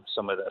do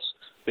some of this.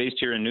 Based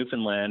here in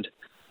Newfoundland,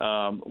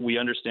 we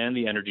understand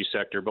the energy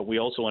sector, but we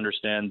also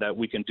understand that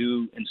we can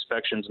do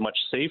inspections much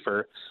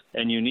safer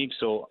and unique.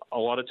 So a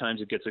lot of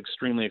times it gets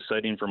extremely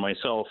exciting for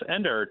myself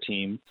and our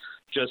team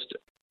just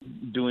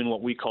doing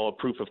what we call a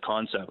proof of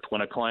concept,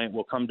 when a client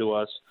will come to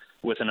us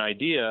with an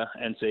idea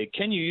and say,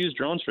 can you use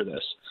drones for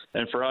this?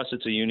 And for us,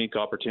 it's a unique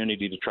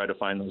opportunity to try to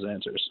find those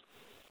answers.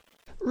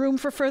 Room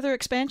for further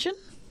expansion?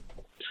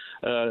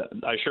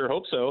 I sure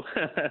hope so.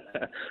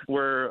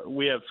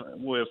 We have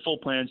full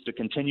plans to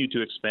continue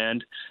to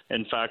expand.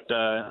 In fact,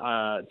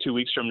 2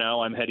 weeks from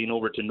now, I'm heading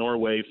over to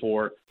Norway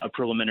for a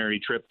preliminary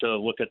trip to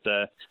look at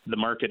the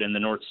market in the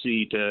North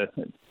Sea to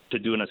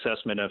do an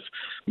assessment if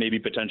maybe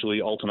potentially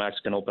Ultimax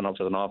can open up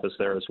an office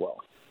there as well.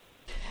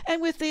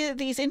 And with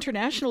these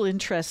international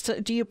interests,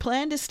 do you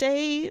plan to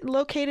stay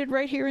located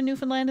right here in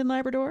Newfoundland and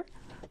Labrador?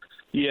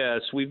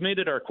 Yes, we've made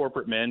it our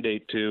corporate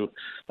mandate to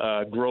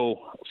grow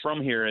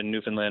from here in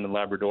Newfoundland and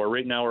Labrador.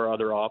 Right now, our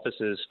other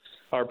offices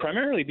are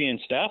primarily being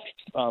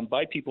staffed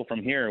by people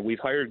from here. We've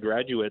hired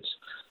graduates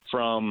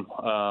from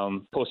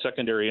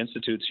post-secondary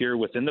institutes here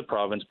within the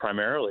province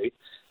primarily,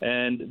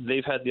 and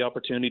they've had the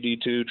opportunity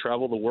to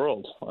travel the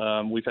world.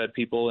 We've had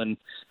people in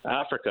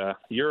Africa,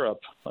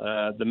 Europe,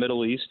 the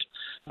Middle East,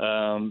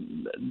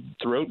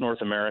 throughout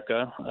North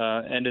America,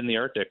 and in the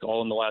Arctic,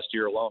 all in the last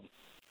year alone.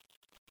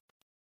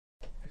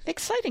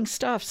 Exciting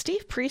stuff.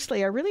 Steve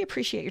Priestley, I really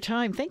appreciate your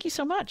time. Thank you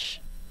so much.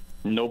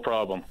 No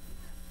problem.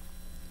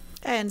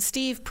 And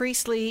Steve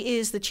Priestley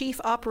is the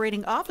Chief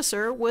Operating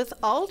Officer with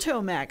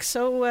Ultimax.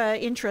 So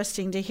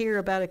interesting to hear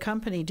about a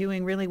company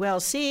doing really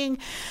well, seeing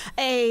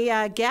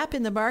a gap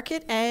in the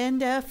market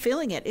and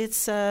filling it.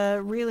 It's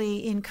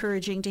really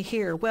encouraging to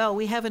hear. Well,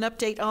 we have an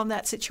update on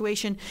that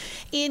situation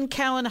in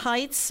Cowan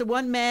Heights.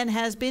 One man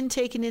has been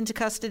taken into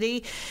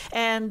custody,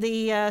 and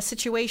the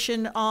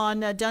situation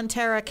on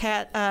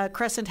Duntara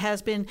Crescent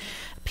has been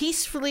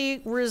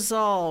peacefully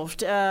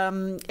resolved.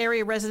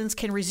 Area residents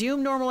can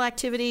resume normal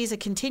activities. A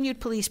continued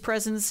police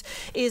presence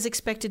is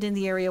expected in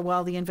the area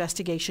while the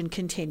investigation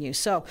continues.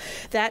 So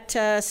that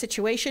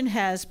situation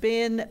has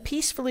been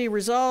peacefully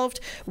resolved.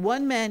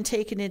 One man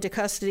taken into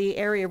custody.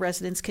 Area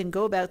residents can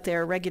go about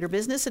their regular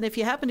business. And if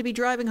you happen to be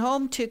driving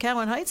home to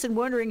Cowan Heights and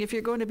wondering if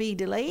you're going to be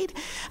delayed,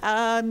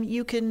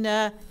 you can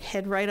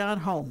head right on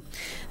home.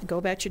 Go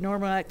about your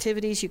normal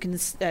activities. You can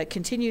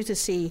continue to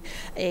see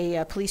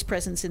a police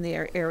presence in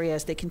the area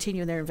as they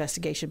continue their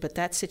investigation, but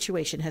that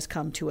situation has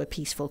come to a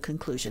peaceful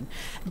conclusion.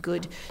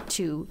 Good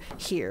to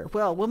hear.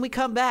 Well, when we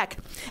come back,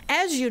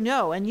 as you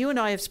know, and you and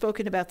I have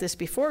spoken about this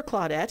before,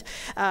 Claudette,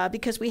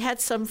 because we had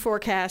some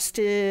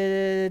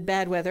forecasted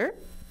bad weather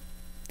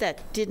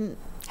that didn't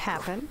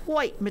happen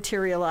quite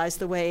materialize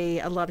the way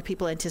a lot of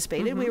people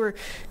anticipated. We were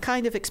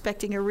kind of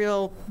expecting a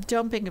real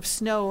dumping of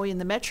snow in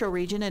the metro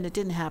region, and it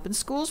didn't happen.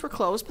 Schools were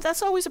closed, but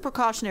that's always a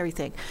precautionary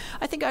thing.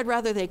 I think I'd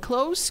rather they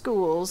close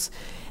schools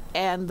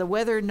and the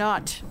weather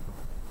not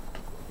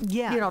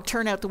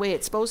turn out the way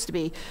it's supposed to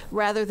be,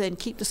 rather than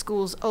keep the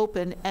schools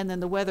open and then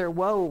the weather,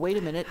 wait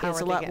a minute, is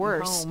a lot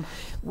worse,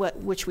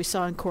 which we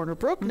saw in Corner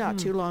Brook not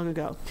too long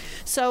ago.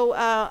 So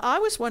I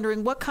was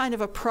wondering what kind of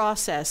a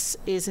process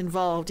is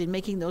involved in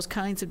making those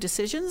kinds of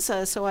decisions.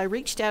 So I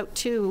reached out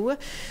to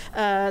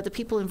the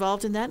people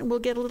involved in that, and we'll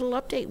get a little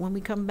update when we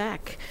come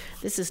back.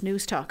 This is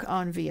News Talk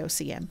on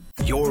VOCM.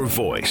 Your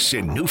voice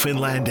in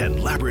Newfoundland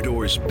and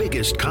Labrador's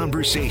biggest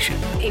conversation.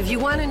 If you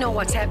want to know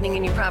what's happening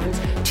in your province,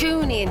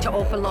 tune in to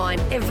Open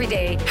Line every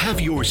day. Have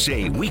your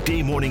say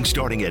weekday morning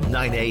starting at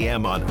 9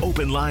 a.m. on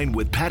Open Line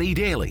with Patty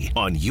Daly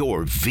on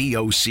your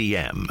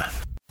VOCM.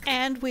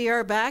 And we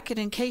are back, and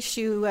in case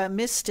you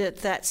missed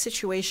it, that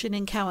situation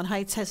in Cowan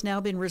Heights has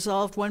now been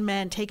resolved. One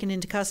man taken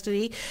into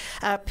custody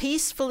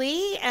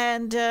peacefully,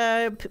 and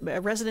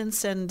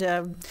residents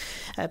and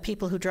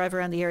people who drive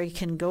around the area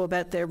can go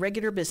about their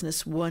regular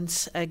business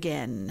once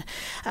again.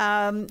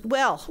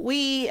 Well,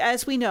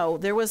 as we know,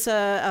 there was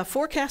a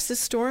forecasted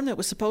storm that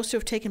was supposed to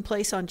have taken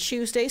place on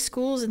Tuesday.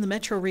 Schools in the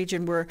metro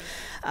region were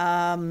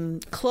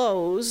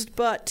closed,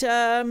 but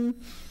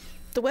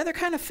the weather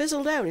kind of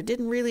fizzled out. It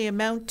didn't really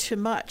amount to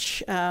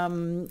much.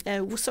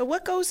 So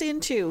what goes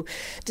into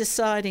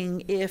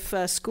deciding if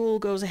a school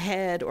goes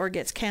ahead or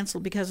gets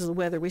canceled because of the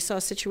weather? We saw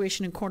a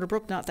situation in Corner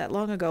Brook not that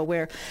long ago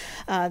where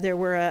there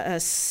were a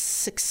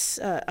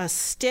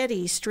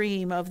steady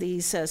stream of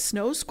these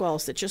snow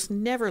squalls that just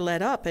never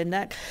let up, and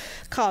that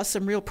caused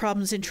some real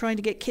problems in trying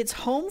to get kids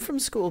home from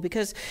school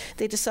because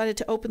they decided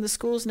to open the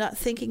schools not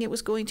thinking it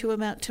was going to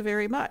amount to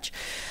very much.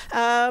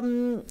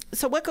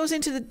 So what goes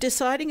into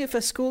deciding if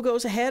a school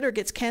goes ahead or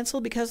gets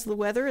cancelled because of the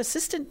weather?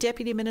 Assistant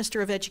Deputy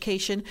Minister of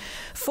Education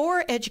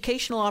for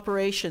Educational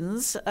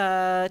Operations,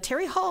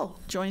 Terry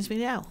Hall, joins me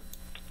now.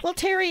 Well,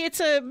 Terry,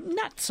 it's a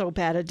not so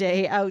bad a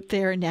day out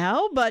there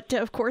now, but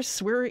of course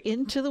we're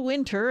into the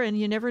winter and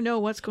you never know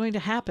what's going to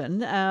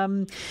happen.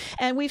 And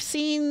we've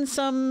seen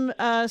some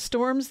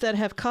storms that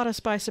have caught us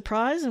by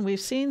surprise, and we've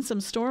seen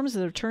some storms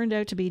that have turned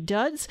out to be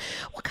duds.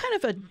 What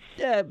kind of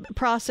a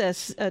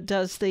process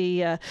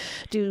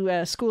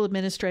do school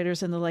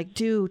administrators and the like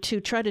do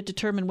to try to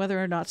determine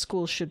whether or not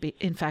schools should be,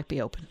 in fact,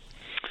 be open?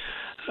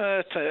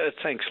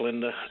 Thanks,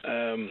 Linda.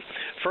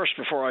 First,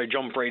 before I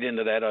jump right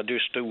into that, I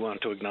just do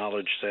want to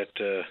acknowledge that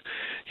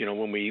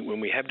when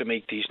we have to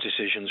make these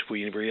decisions,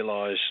 we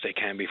realize they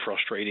can be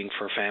frustrating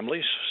for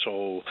families.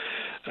 So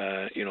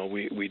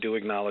we do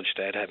acknowledge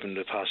that, having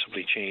to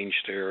possibly change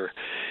their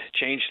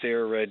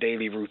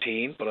daily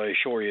routine. But I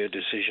assure you,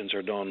 decisions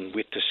are done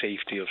with the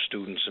safety of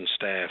students and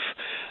staff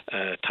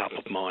top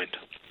of mind.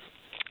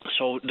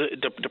 So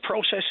the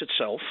process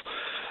itself,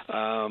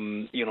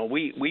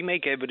 we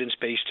make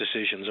evidence-based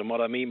decisions, and what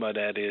I mean by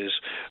that is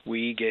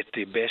we get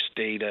the best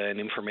data and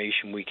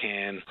information we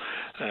can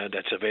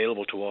that's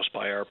available to us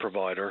by our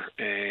provider,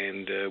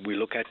 and we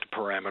look at the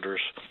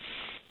parameters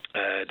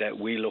that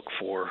we look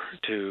for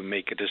to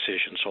make a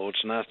decision. So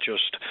it's not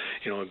just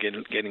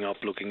getting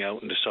up, looking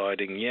out, and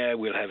deciding,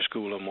 we'll have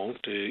school and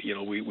won't.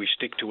 We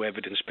stick to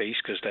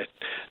evidence-based because that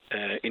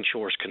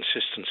ensures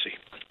consistency.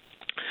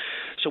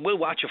 So we'll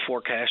watch a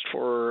forecast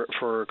for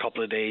a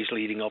couple of days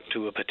leading up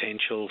to a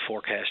potential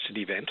forecasted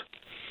event.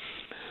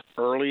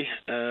 Early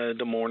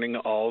the morning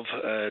of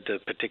the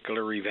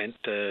particular event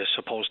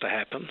supposed to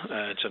happen,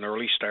 it's an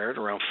early start,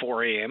 around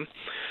 4 a.m.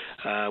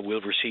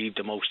 We'll receive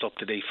the most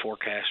up-to-date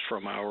forecast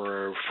from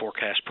our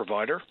forecast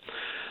provider.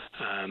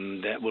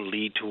 That will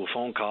lead to a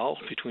phone call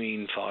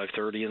between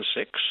 5:30 and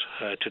 6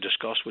 to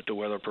discuss with the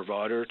weather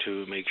provider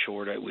to make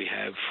sure that we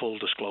have full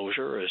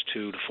disclosure as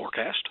to the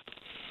forecast.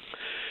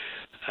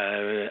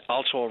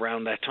 Also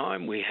around that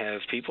time, we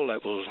have people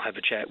that will have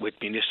a chat with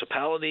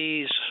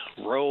municipalities,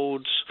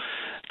 roads,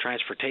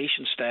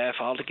 transportation staff,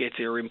 all to get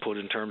their input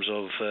in terms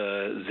of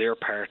their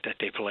part that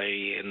they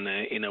play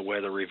in a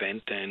weather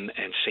event and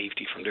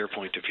safety from their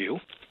point of view.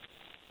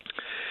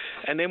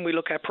 And then we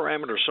look at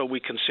parameters. So we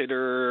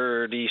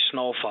consider the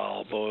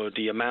snowfall,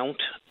 the amount,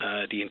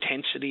 the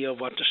intensity of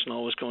what the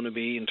snow is going to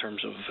be in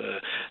terms of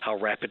how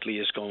rapidly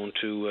it's going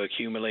to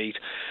accumulate,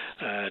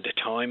 the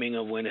timing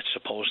of when it's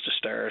supposed to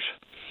start.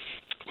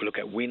 We look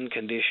at wind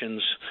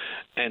conditions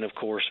and, of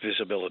course,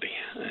 visibility.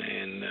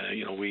 And,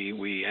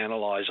 we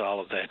analyze all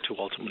of that to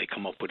ultimately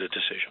come up with a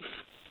decision.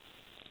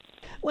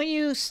 When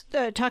you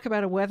talk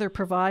about a weather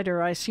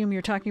provider, I assume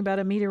you're talking about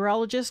a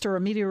meteorologist or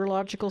a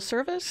meteorological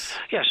service?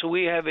 Yeah, so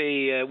we have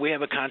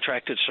a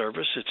contracted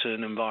service. It's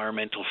an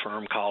environmental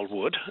firm called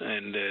Wood,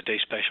 and they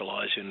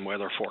specialize in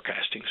weather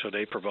forecasting. So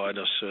they provide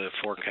us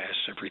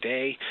forecasts every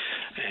day,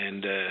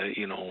 and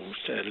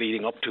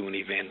leading up to an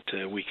event,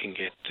 we can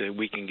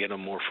get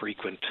them more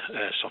frequent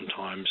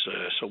sometimes,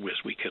 so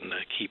as we can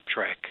keep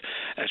track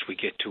as we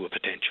get to a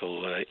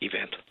potential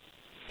event.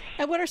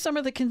 And what are some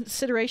of the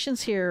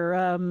considerations here?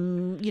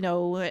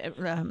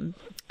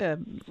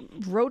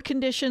 Road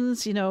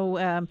conditions,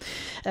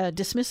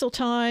 dismissal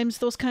times,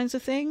 those kinds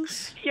of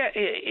things? Yeah,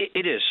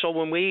 it is. So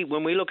when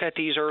we look at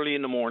these early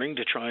in the morning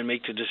to try and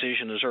make the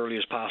decision as early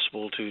as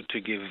possible to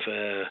give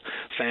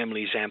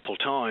families ample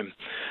time,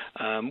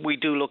 we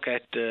do look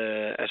at,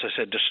 as I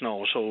said, the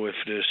snow. So if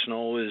the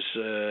snow is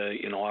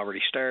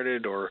already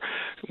started or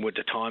what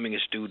the timing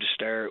is due to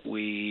start,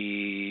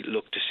 we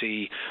look to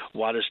see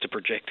what is the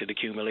projected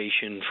accumulation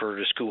for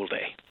the school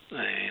day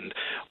and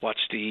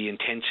what's the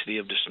intensity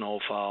of the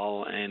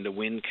snowfall and the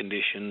wind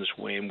conditions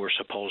when we're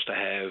supposed to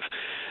have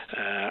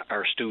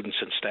our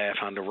students and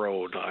staff on the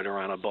road, either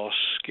on a bus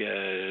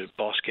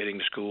getting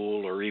to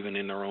school or even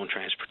in their own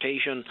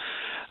transportation.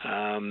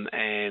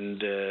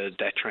 And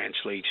that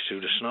translates to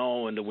the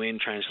snow, and the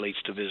wind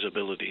translates to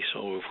visibility.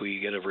 So if we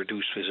get a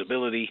reduced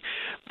visibility,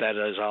 that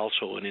is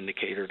also an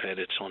indicator that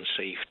it's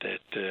unsafe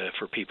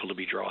for people to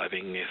be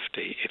driving if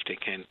they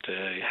can't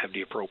have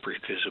the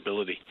appropriate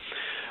visibility.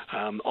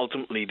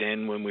 Ultimately,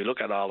 then, when we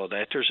look at all of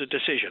that, there's a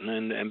decision,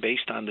 and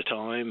based on the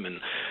time, and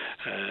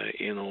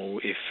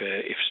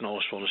if snow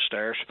is going to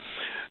start,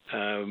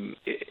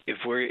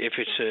 if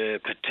it's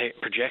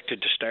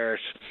projected to start,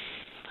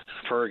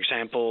 for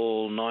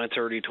example,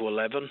 9:30 to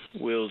 11,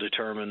 we'll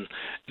determine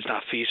it's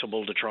not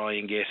feasible to try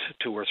and get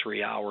 2 or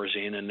 3 hours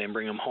in and then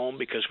bring them home,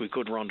 because we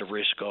could run the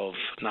risk of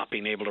not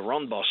being able to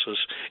run buses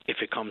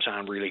if it comes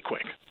on really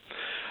quick.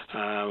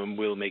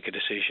 We'll make a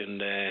decision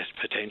that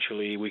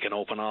potentially we can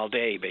open all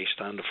day based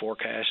on the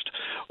forecast,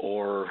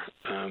 or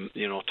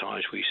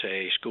times we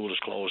say school is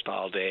closed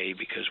all day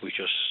because we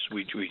just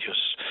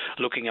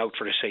looking out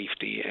for the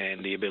safety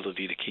and the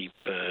ability to keep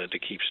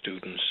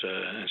students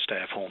and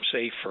staff home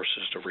safe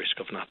versus the risk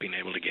of not being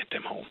able to get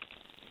them home.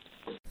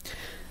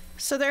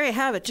 So there you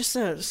have it. Just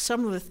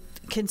some of the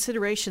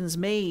considerations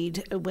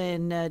made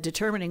when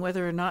determining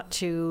whether or not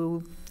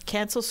to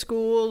cancel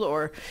school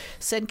or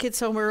send kids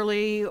home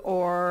early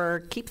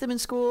or keep them in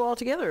school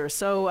altogether.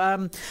 So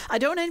I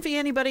don't envy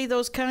anybody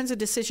those kinds of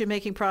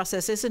decision-making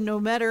processes, and no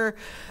matter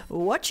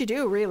what you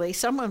do, really,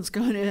 someone's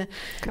going to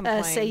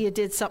say you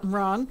did something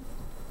wrong.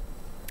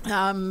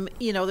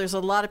 There's a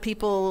lot of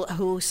people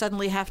who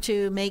suddenly have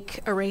to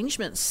make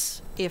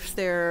arrangements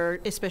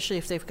especially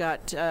if they've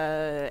got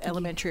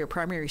elementary or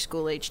primary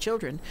school age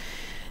children,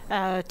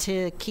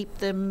 to keep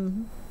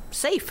them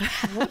safe.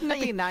 Wouldn't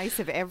it be nice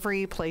if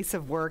every place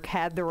of work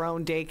had their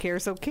own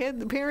daycare so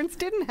parents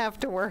didn't have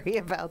to worry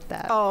about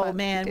that? Oh,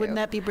 man, wouldn't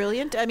that be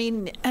brilliant? I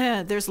mean,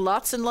 there's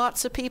lots and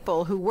lots of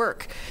people who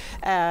work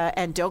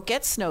and don't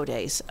get snow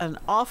days, an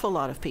awful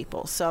lot of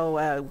people.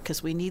 So,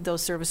 because we need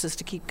those services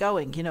to keep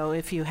going.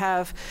 If you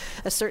have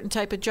a certain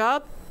type of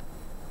job,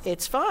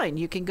 it's fine.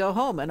 You can go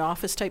home. An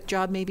office-type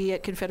job, maybe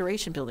at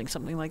Confederation Building,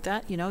 something like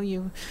that.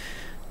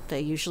 They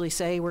usually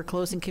say, we're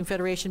closing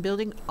Confederation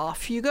Building,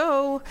 off you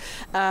go.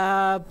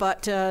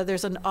 But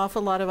there's an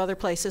awful lot of other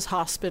places,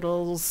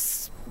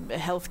 hospitals,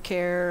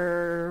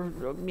 healthcare,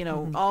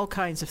 all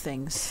kinds of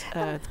things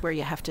where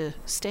you have to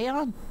stay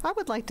on. I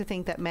would like to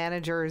think that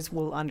managers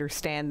will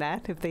understand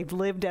that if they've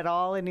lived at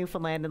all in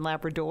Newfoundland and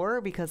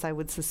Labrador, because I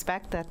would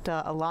suspect that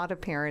a lot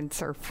of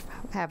parents are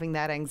having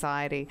that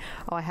anxiety.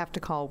 Oh, I have to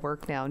call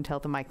work now and tell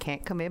them I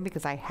can't come in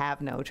because I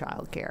have no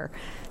childcare.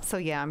 So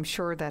yeah, I'm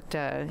sure that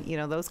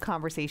those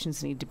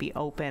conversations need to be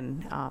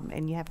open,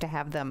 and you have to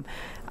have them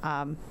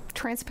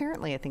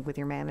transparently, I think, with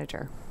your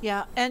manager.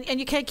 Yeah, and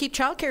you can't keep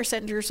childcare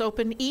centers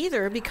open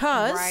either,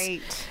 because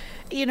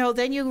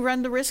then you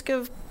run the risk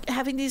of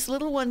having these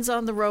little ones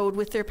on the road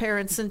with their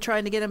parents and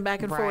trying to get them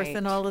back and forth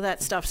and all of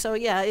that stuff. So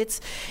yeah,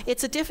 it's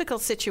a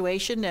difficult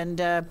situation, and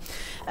there's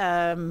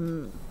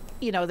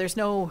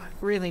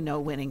really no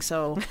winning.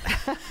 So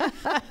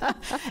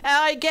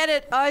I get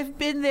it. I've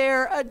been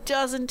there a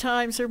dozen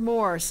times or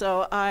more.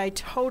 So I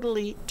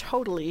totally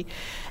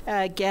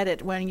get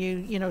it when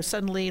you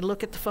suddenly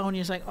look at the phone and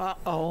you're like,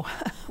 uh-oh,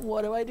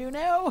 what do I do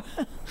now?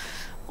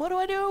 What do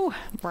I do?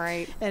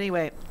 Right.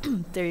 Anyway,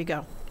 there you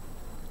go.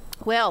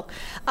 Well,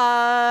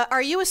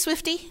 are you a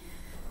Swiftie?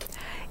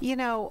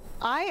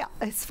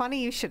 It's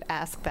funny you should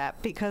ask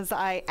that, because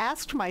I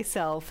asked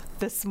myself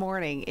this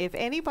morning, if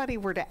anybody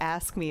were to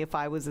ask me if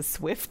I was a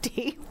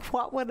Swiftie,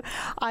 what would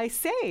I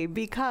say?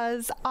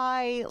 Because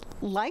I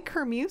like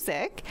her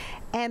music,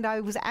 and I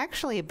was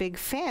actually a big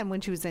fan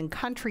when she was in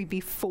country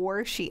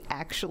before she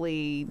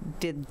actually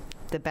did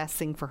the best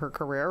thing for her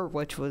career,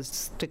 which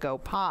was to go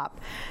pop.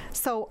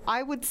 So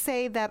I would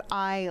say that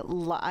I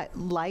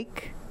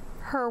like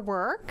her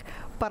work,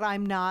 but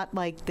I'm not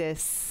like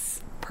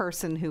this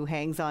person who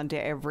hangs on to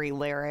every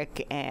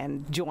lyric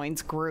and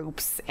joins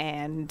groups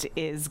and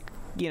is,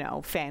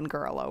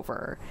 fangirl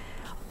over.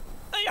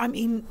 I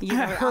mean,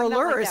 her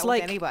allure is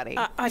like anybody.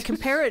 I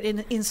compare it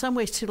in some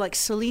ways to like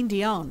Celine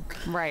Dion.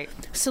 Right.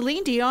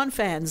 Celine Dion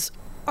fans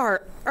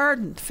are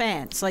ardent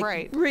fans,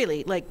 like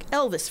really, like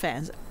Elvis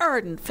fans,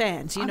 ardent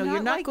fans. You're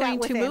not like going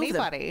that to with move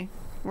anybody. them.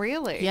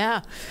 Really?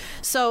 Yeah.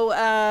 So,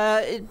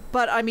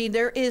 but I mean,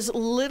 there is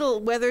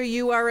little, whether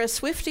you are a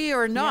Swiftie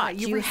or not,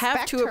 you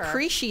have to her.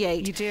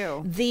 appreciate You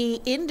do.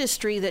 the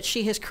industry that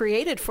she has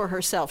created for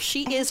herself.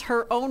 She is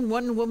her own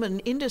one-woman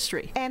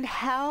industry. And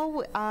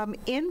how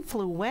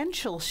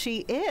influential she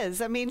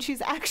is. I mean,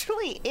 she's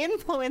actually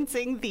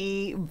influencing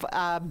the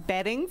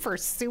betting for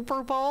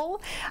Super Bowl.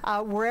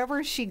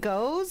 Wherever she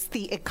goes,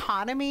 the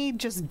economy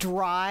just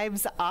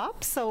drives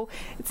up. So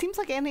it seems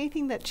like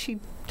anything that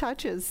she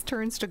touches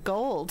turns to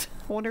gold.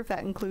 I wonder if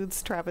that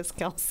includes Travis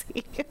Kelce.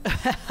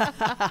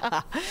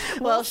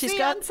 Well, she's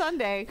got on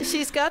Sunday.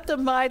 She's got the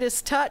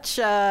Midas touch,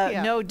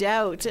 no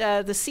doubt.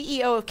 The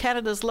CEO of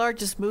Canada's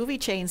largest movie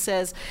chain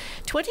says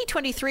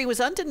 2023 was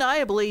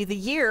undeniably the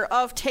year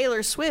of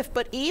Taylor Swift,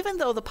 but even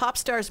though the pop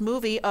star's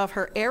movie of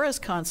her Eras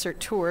concert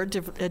tour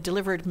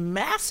delivered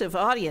massive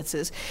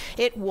audiences,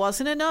 it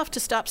wasn't enough to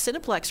stop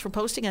Cineplex from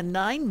posting a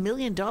 $9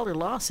 million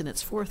loss in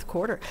its fourth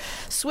quarter.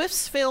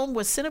 Swift's film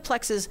was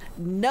Cineplex's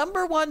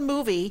 #1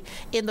 movie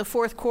in the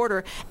fourth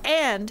quarter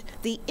and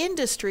the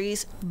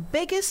industry's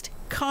biggest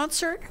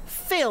concert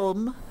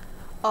film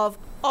of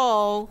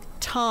all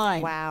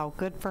time. Wow,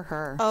 good for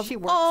her. She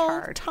works all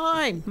hard.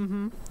 Time.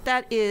 Mm-hmm.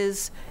 That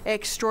is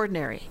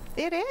extraordinary.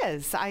 It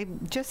is. I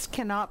just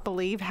cannot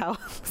believe how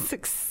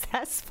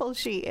successful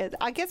she is.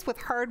 I guess with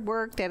hard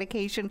work,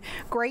 dedication,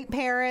 great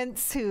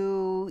parents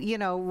who,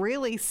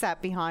 really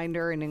sat behind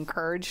her and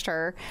encouraged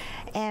her.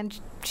 And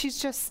she's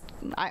just,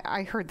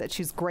 I heard that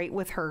she's great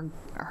with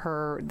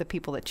the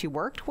people that she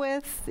worked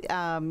with,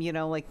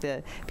 like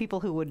the people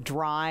who would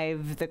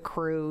drive the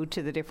crew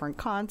to the different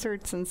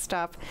concerts and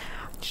stuff.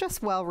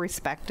 Just well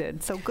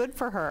respected. So good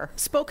for her.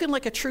 Spoken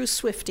like a true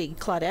Swiftie,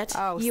 Claudette.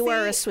 Oh, you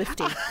are a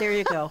Swiftie. There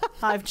you go.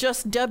 I've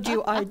just dubbed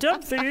you I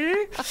dubbed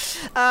thee.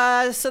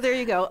 So there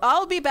you go.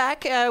 I'll be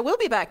back. We'll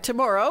be back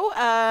tomorrow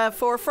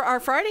for our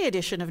Friday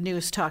edition of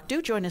News Talk.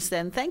 Do join us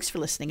then. Thanks for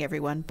listening,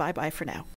 everyone. Bye-bye for now.